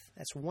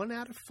 that's 1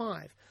 out of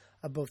 5,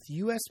 of both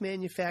U.S.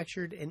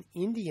 manufactured and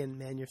Indian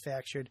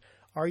manufactured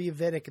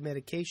Ayurvedic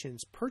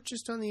medications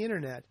purchased on the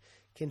internet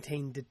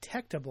contained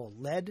detectable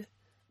lead,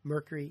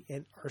 mercury,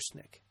 and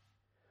arsenic.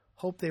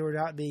 Hope they were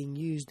not being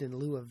used in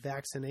lieu of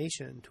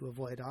vaccination to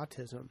avoid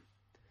autism.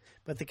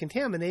 But the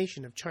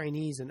contamination of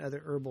Chinese and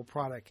other herbal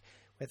product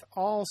with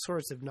all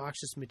sorts of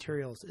noxious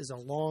materials is a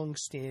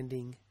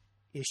long-standing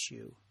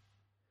issue.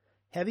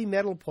 Heavy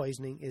metal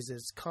poisoning is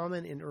as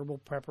common in herbal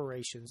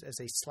preparations as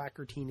a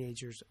slacker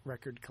teenager's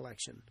record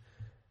collection.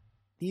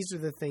 These are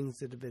the things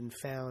that have been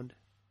found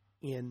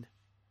in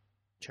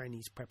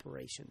Chinese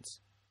preparations.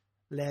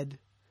 Lead,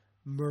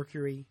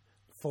 mercury,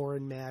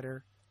 foreign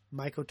matter,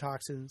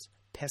 mycotoxins,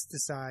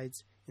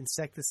 pesticides,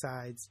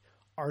 insecticides,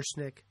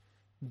 arsenic,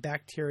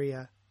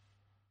 bacteria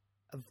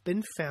have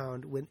been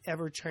found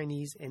whenever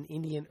Chinese and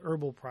Indian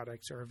herbal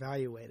products are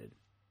evaluated.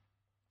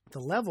 The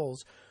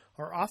levels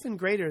are often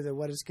greater than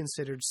what is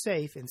considered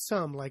safe, and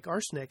some, like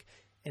arsenic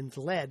and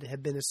lead,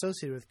 have been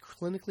associated with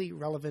clinically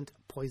relevant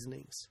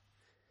poisonings.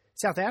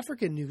 South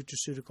African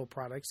nutraceutical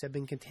products have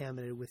been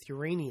contaminated with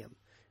uranium,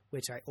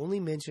 which I only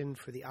mentioned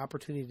for the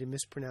opportunity to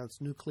mispronounce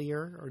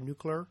nuclear,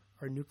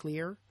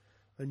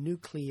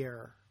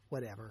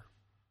 whatever.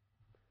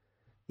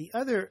 The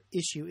other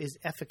issue is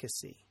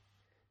efficacy.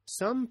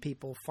 Some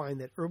people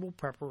find that herbal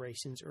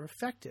preparations are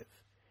effective.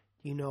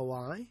 Do you know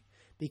why?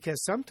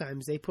 Because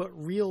sometimes they put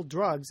real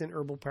drugs in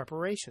herbal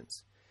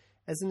preparations.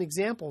 As an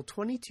example,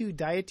 22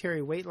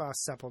 dietary weight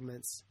loss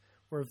supplements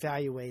were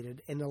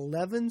evaluated, and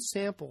 11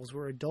 samples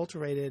were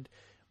adulterated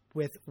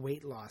with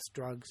weight loss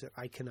drugs that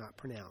I cannot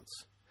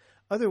pronounce.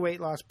 Other weight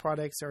loss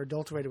products are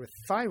adulterated with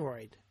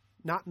thyroid,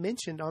 not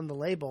mentioned on the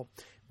label,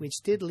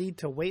 which did lead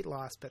to weight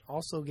loss but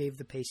also gave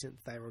the patient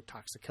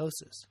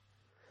thyrotoxicosis.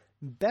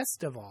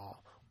 Best of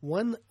all,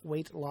 one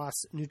weight loss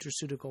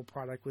nutraceutical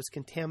product was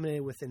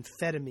contaminated with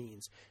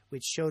amphetamines,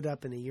 which showed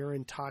up in a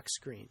urine tox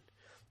screen.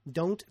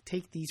 Don't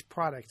take these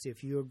products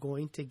if you are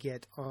going to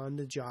get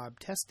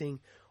on-the-job testing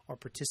or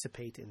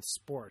participate in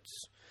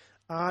sports.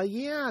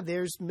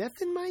 There's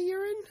meth in my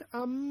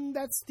urine.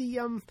 That's the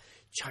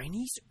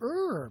Chinese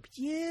herb.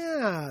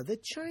 Yeah, the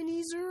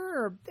Chinese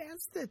herb.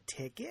 That's the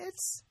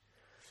tickets.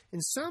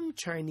 And some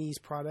Chinese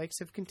products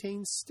have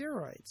contained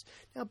steroids.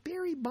 Now,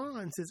 Barry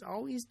Bonds has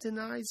always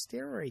denied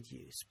steroid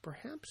use.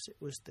 Perhaps it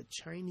was the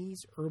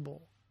Chinese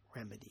herbal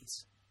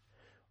remedies.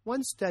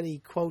 One study,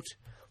 quote,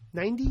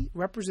 90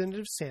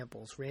 representative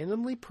samples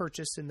randomly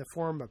purchased in the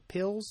form of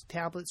pills,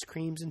 tablets,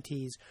 creams, and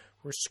teas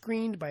were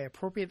screened by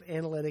appropriate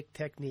analytic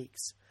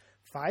techniques.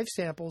 5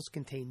 samples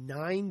contained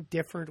 9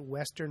 different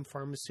Western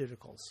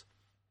pharmaceuticals.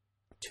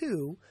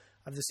 2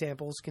 of the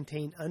samples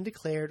contained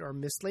undeclared or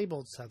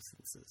mislabeled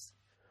substances.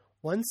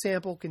 1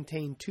 sample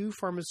contained 2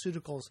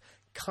 pharmaceuticals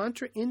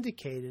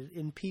contraindicated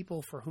in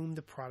people for whom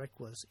the product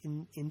was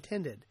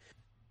intended.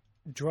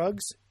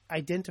 Drugs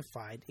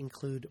identified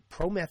include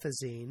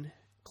promethazine,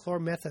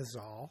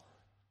 chlormethazole,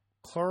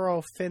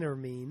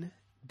 chlorpheniramine,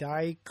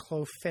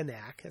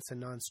 diclofenac, that's a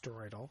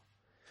nonsteroidal,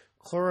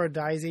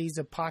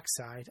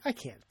 chlorodiazepoxide, I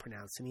can't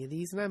pronounce any of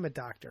these, and I'm a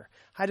doctor,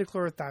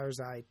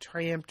 hydrochlorothiazide,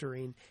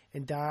 triamterene,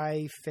 and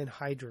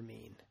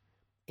diphenhydramine,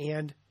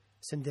 and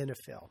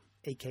sildenafil,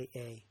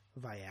 a.k.a.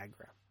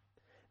 Viagra.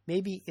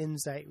 Maybe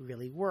Enzyte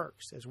really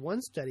works, as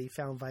one study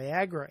found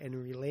Viagra and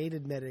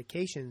related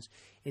medications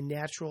in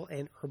natural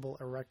and herbal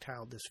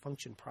erectile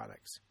dysfunction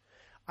products.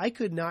 I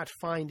could not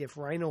find if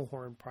rhino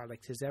horn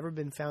product has ever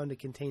been found to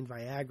contain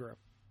Viagra.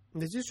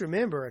 And just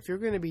remember, if you're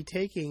going to be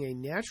taking a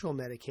natural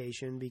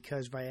medication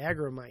because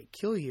Viagra might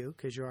kill you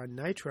because you're on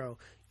nitro,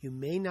 you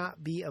may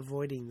not be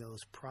avoiding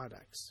those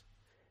products.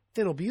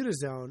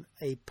 Phenylbutazone,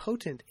 a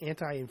potent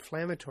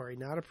anti-inflammatory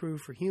not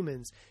approved for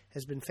humans,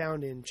 has been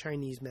found in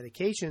Chinese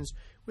medications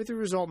with the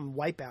resultant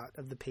wipeout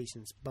of the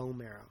patient's bone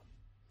marrow.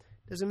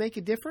 Does it make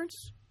a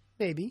difference?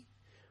 Maybe.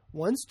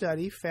 One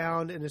study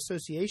found an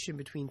association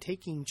between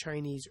taking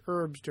Chinese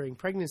herbs during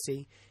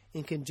pregnancy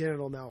and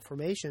congenital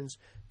malformations,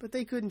 but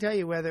they couldn't tell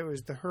you whether it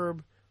was the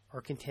herb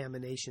or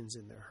contaminations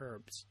in the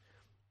herbs.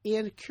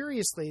 And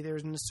curiously,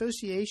 there's an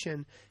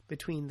association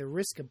between the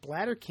risk of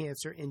bladder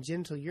cancer and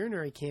genital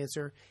urinary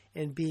cancer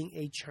and being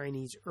a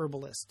Chinese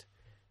herbalist,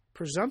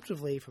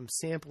 presumptively from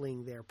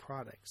sampling their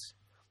products.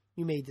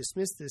 You may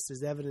dismiss this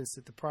as evidence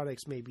that the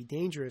products may be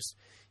dangerous.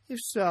 If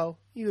so,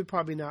 you would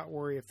probably not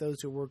worry if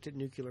those who worked at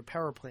nuclear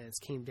power plants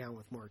came down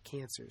with more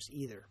cancers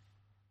either.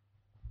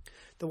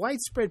 The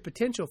widespread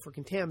potential for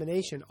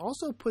contamination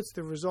also puts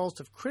the results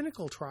of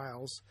clinical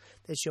trials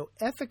that show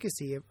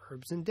efficacy of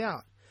herbs in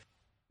doubt.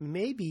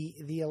 Maybe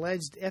the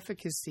alleged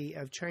efficacy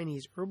of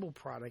Chinese herbal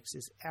products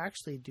is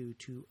actually due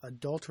to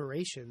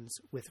adulterations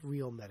with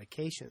real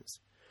medications.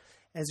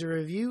 As a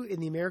review in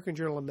the American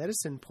Journal of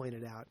Medicine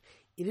pointed out,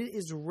 it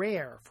is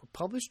rare for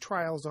published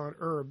trials on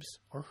herbs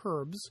or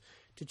herbs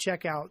to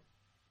check out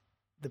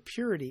the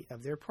purity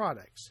of their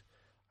products.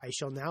 I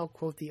shall now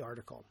quote the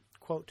article.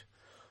 Quote,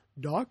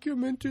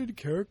 "Documented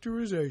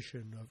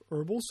characterization of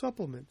herbal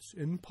supplements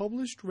in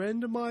published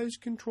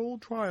randomized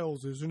controlled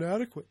trials is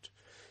inadequate.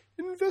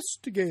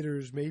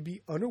 Investigators may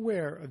be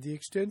unaware of the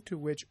extent to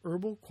which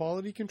herbal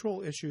quality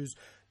control issues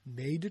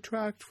may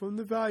detract from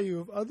the value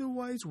of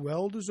otherwise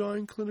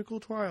well-designed clinical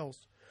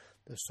trials.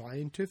 The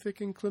scientific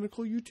and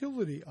clinical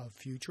utility of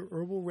future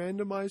herbal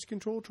randomized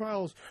control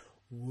trials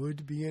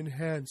would be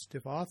enhanced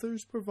if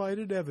authors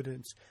provided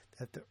evidence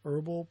that the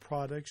herbal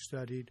products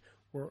studied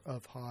were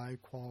of high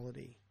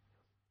quality."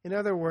 In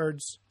other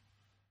words,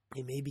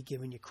 they may be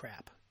giving you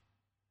crap.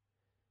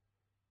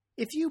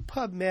 If you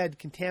PubMed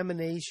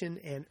contamination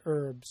and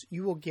herbs,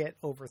 you will get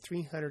over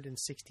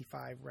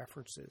 365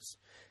 references,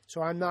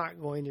 so I'm not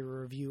going to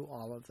review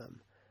all of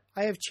them.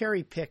 I have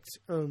cherry-picked,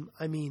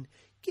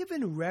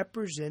 given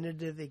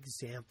representative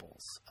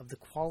examples of the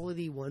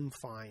quality one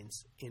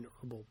finds in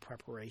herbal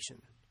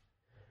preparation.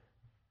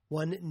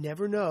 One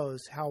never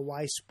knows how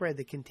widespread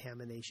the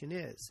contamination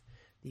is.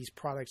 These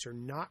products are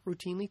not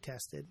routinely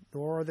tested,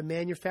 nor are the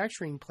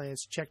manufacturing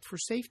plants checked for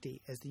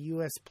safety, as the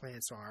U.S.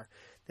 plants are,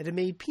 that have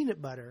made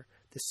peanut butter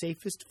the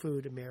safest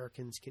food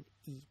Americans can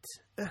eat.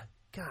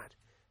 God,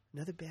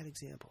 another bad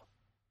example.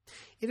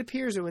 It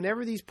appears that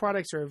whenever these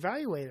products are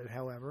evaluated,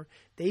 however,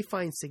 they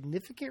find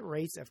significant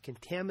rates of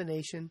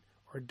contamination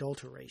or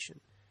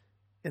adulteration.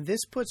 And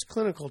this puts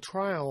clinical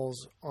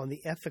trials on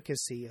the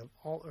efficacy of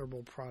all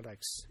herbal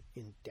products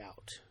in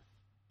doubt.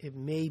 It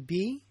may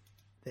be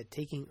that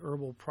taking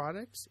herbal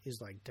products is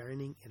like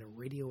dining in a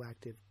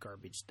radioactive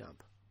garbage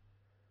dump.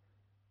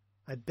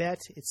 I bet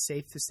it's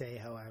safe to say,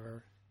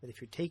 however, that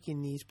if you're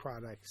taking these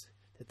products,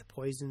 that the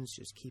poisons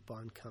just keep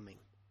on coming.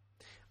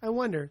 I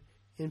wonder,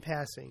 in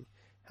passing,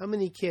 how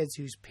many kids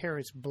whose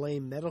parents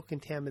blame metal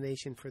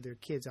contamination for their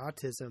kids'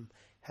 autism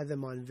have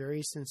them on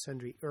various and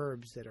sundry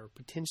herbs that are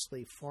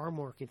potentially far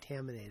more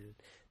contaminated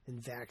than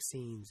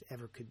vaccines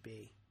ever could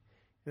be.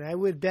 And I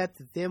would bet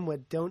that them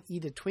what don't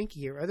eat a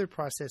Twinkie or other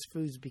processed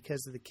foods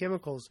because of the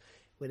chemicals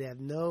would have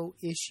no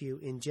issue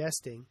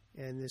ingesting,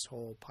 and this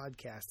whole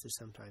podcast is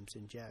sometimes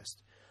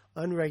ingest,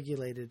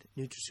 unregulated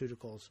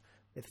nutraceuticals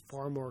with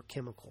far more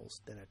chemicals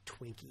than a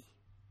Twinkie.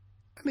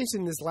 I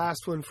mentioned this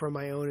last one for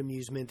my own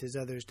amusement, as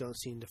others don't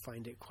seem to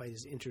find it quite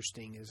as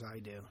interesting as I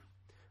do.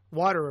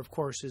 Water, of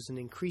course, is an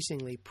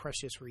increasingly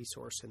precious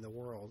resource in the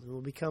world, and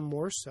will become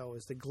more so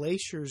as the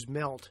glaciers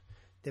melt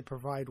that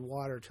provide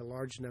water to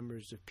large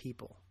numbers of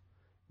people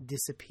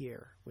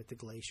disappear with the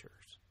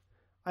glaciers.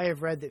 I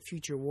have read that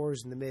future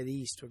wars in the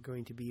Mideast are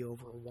going to be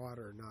over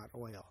water, not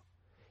oil.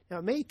 Now,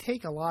 it may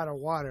take a lot of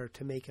water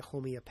to make a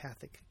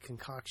homeopathic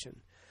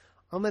concoction.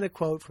 I'm going to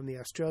quote from the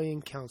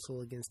Australian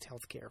Council Against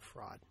Healthcare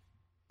Fraud.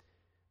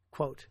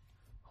 Quote,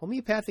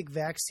 "Homeopathic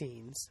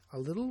vaccines, a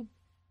little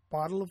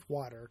bottle of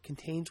water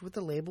contains what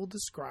the label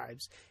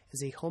describes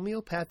as a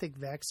homeopathic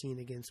vaccine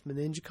against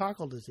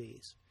meningococcal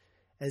disease.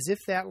 As if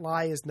that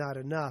lie is not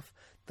enough,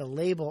 the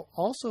label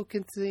also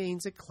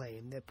contains a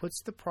claim that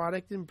puts the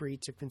product in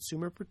breach of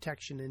consumer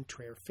protection and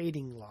fair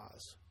trading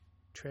laws."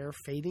 Fair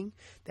trading?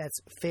 That's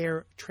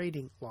fair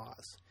trading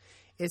laws.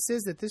 It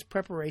says that this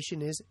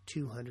preparation is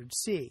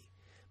 200C,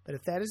 But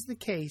if that is the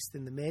case,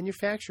 then the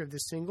manufacture of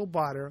this single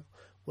bottle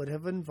would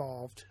have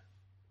involved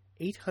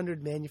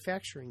 800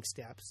 manufacturing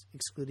steps,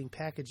 excluding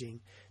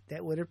packaging,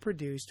 that would have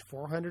produced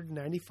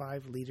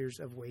 495 liters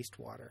of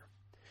wastewater.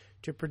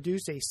 To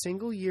produce a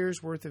single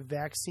year's worth of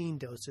vaccine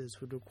doses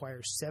would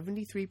require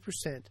 73%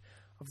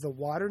 of the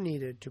water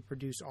needed to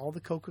produce all the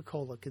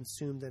Coca-Cola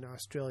consumed in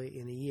Australia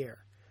in a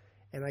year.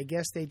 And I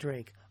guess they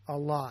drink a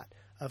lot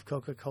of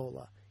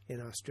Coca-Cola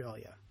in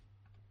Australia.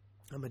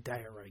 I'm a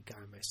diet guy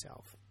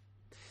myself.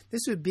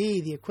 This would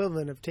be the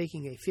equivalent of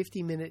taking a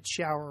 50-minute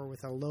shower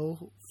with a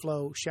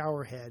low-flow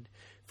shower head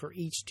for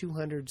each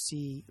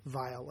 200c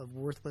vial of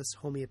worthless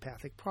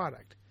homeopathic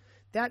product.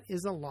 That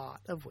is a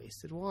lot of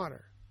wasted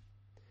water.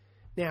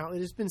 Now, it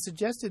has been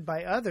suggested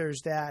by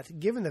others that,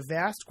 given the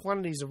vast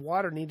quantities of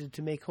water needed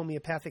to make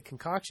homeopathic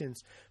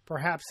concoctions,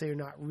 perhaps they are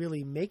not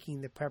really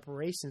making the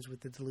preparations with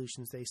the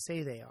dilutions they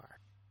say they are.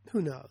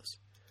 Who knows?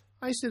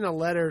 I sent a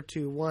letter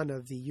to one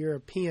of the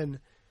European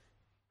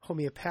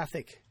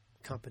homeopathic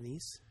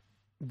companies,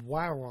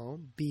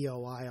 Boiron,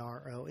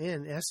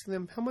 B-O-I-R-O-N, asking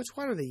them how much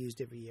water they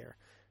used every year.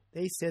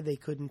 They said they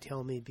couldn't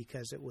tell me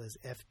because it was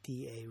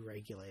FDA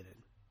regulated.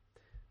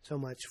 So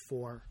much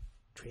for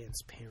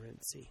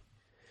transparency.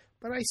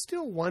 But I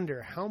still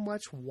wonder how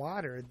much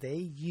water they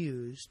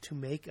use to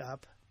make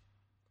up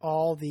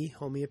all the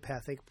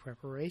homeopathic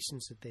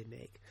preparations that they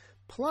make.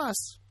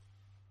 Plus,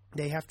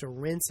 they have to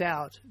rinse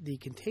out the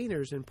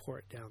containers and pour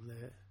it down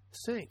the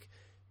sink,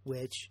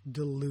 which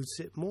dilutes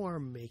it more,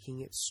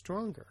 making it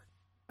stronger.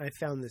 I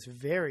found this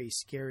very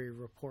scary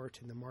report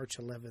in the March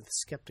 11th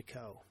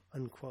Skeptico,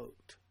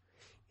 unquote.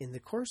 In the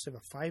course of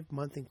a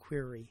 5-month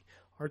inquiry,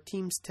 our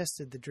teams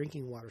tested the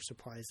drinking water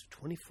supplies of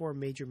 24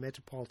 major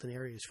metropolitan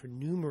areas for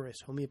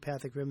numerous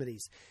homeopathic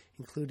remedies,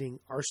 including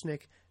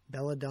arsenic,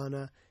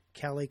 belladonna,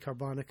 kali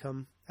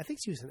carbonicum, I think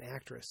she was an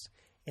actress,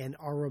 and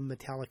aurum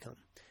metallicum.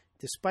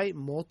 Despite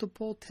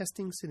multiple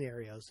testing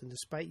scenarios and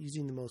despite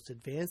using the most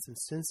advanced and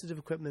sensitive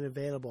equipment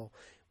available,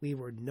 we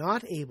were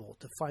not able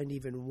to find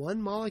even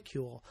one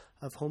molecule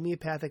of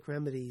homeopathic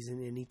remedies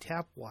in any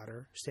tap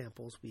water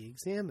samples we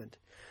examined.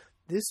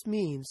 This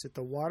means that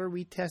the water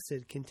we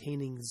tested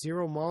containing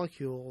 0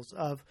 molecules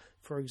of,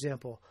 for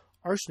example,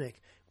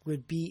 arsenic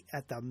would be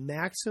at the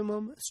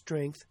maximum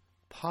strength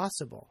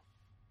possible.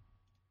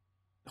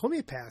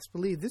 Homeopaths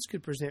believe this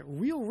could present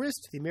real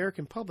risk to the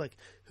American public,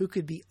 who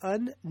could be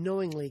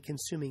unknowingly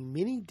consuming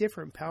many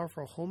different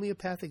powerful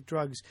homeopathic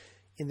drugs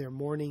in their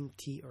morning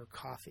tea or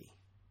coffee.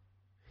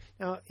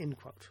 Now, end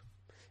quote.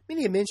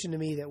 Many have mentioned to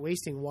me that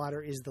wasting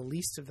water is the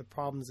least of the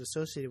problems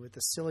associated with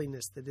the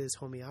silliness that is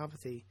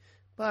homeopathy,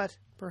 but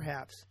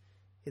perhaps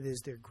it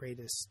is their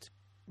greatest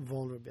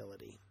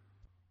vulnerability.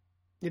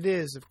 It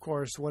is, of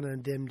course, one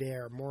of them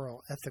dare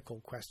moral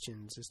ethical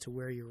questions as to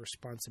where your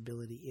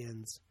responsibility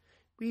ends.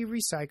 We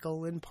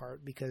recycle in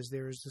part because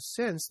there is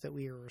a sense that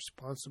we are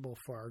responsible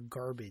for our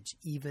garbage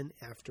even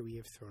after we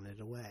have thrown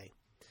it away.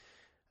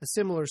 A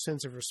similar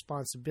sense of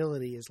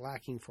responsibility is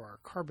lacking for our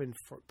carbon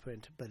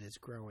footprint, but is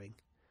growing.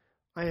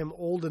 I am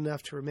old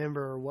enough to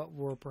remember what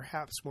were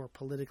perhaps more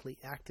politically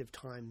active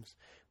times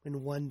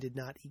when one did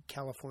not eat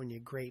California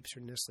grapes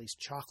or Nestle's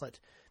chocolate,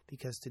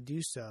 because to do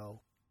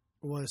so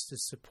was to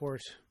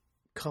support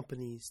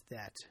companies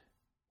that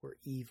were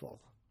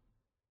evil.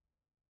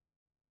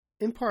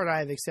 In part, I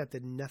have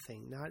accepted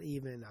nothing, not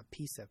even a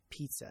piece of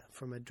pizza,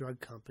 from a drug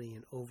company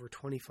in over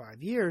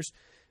 25 years,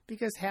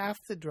 because half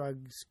the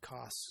drugs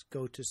costs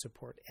go to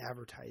support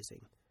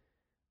advertising.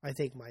 I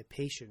think my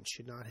patients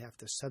should not have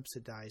to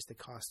subsidize the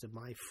cost of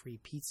my free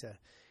pizza,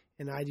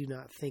 and I do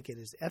not think it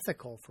is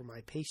ethical for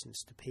my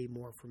patients to pay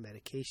more for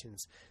medications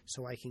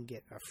so I can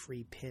get a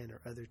free pen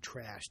or other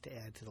trash to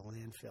add to the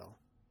landfill.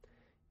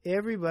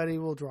 Everybody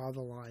will draw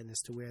the line as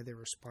to where their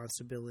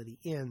responsibility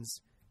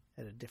ends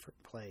at a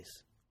different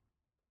place.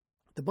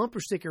 The bumper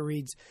sticker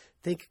reads,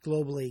 "Think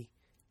globally,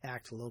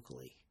 act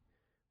locally."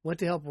 Want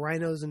to help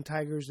rhinos and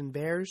tigers and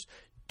bears?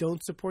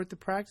 Don't support the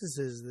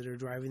practices that are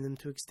driving them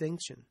to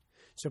extinction.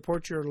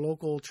 Support your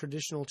local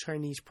traditional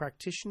Chinese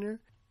practitioner,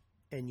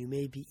 and you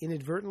may be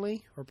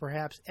inadvertently, or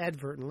perhaps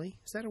advertently,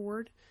 is that a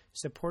word?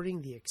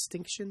 Supporting the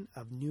extinction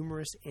of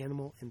numerous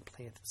animal and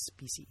plant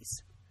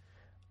species.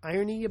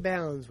 Irony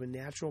abounds when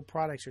natural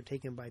products are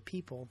taken by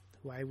people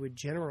who I would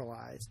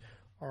generalize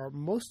are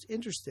most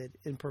interested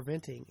in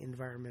preventing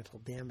environmental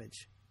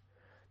damage.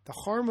 The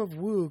harm of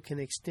woo can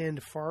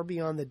extend far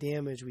beyond the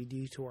damage we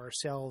do to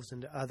ourselves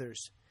and to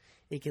others.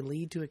 It can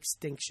lead to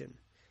extinction.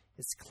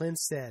 As Clint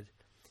said,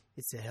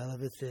 it's a hell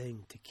of a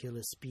thing to kill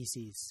a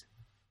species.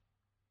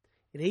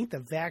 It ain't the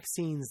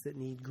vaccines that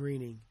need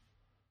greening.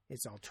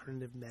 It's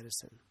alternative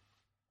medicine.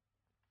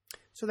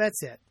 So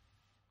that's it.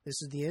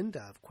 This is the end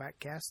of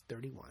Quackcast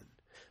 31.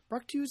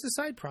 Brought to you as a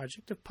side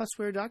project of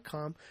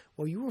Pussware.com,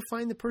 where you will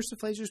find the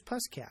Persiflager's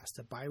Pusscast,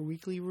 a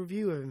bi-weekly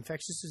review of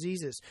infectious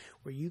diseases,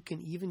 where you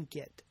can even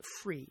get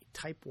free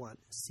Type 1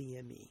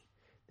 CME.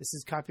 This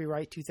is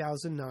copyright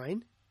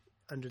 2009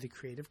 under the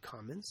Creative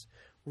Commons.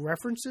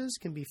 References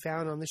can be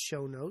found on the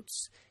show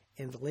notes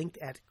and linked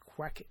at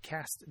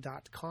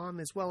quackcast.com,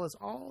 as well as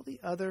all the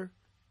other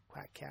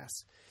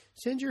Quackcast.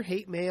 Send your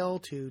hate mail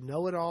to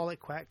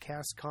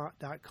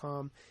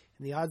knowitall@quackcast.com,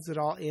 and the odds that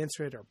I'll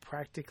answer it are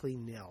practically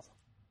nil.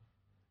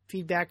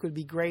 Feedback would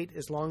be great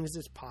as long as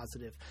it's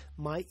positive.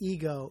 My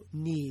ego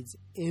needs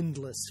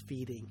endless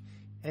feeding.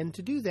 And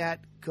to do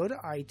that, go to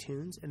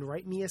iTunes and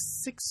write me a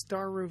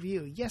 6-star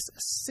review. Yes, a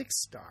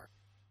 6-star.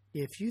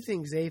 If you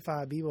think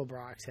Zaphod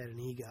Beeblebrox had an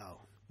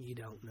ego, you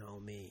don't know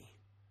me.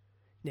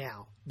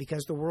 Now,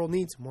 because the world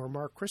needs more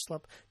Mark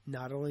Crislip,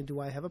 not only do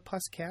I have a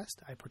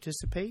Pusscast, I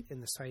participate in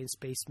the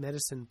Science-Based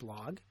Medicine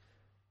blog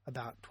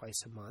about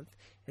twice a month,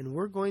 and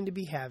we're going to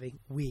be having,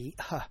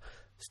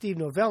 Steve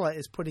Novella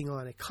is putting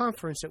on a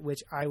conference at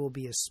which I will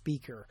be a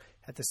speaker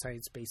at the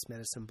Science-Based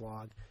Medicine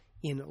blog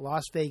in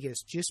Las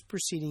Vegas, just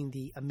preceding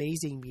the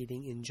amazing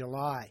meeting in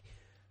July.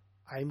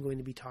 I'm going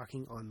to be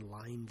talking on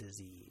Lyme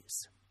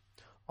disease.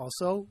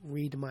 Also,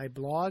 read my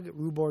blog,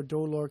 Rubor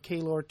Dolor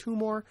Calor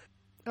Tumor,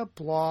 a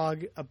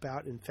blog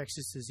about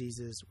infectious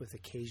diseases with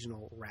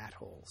occasional rat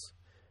holes.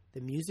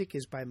 The music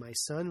is by my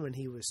son when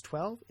he was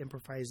 12,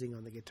 improvising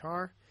on the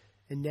guitar.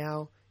 And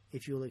now,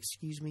 if you'll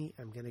excuse me,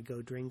 I'm going to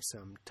go drink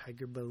some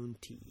Tiger Bone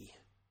tea.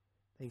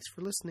 Thanks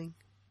for listening.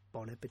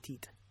 Bon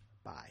appetit.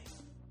 Bye.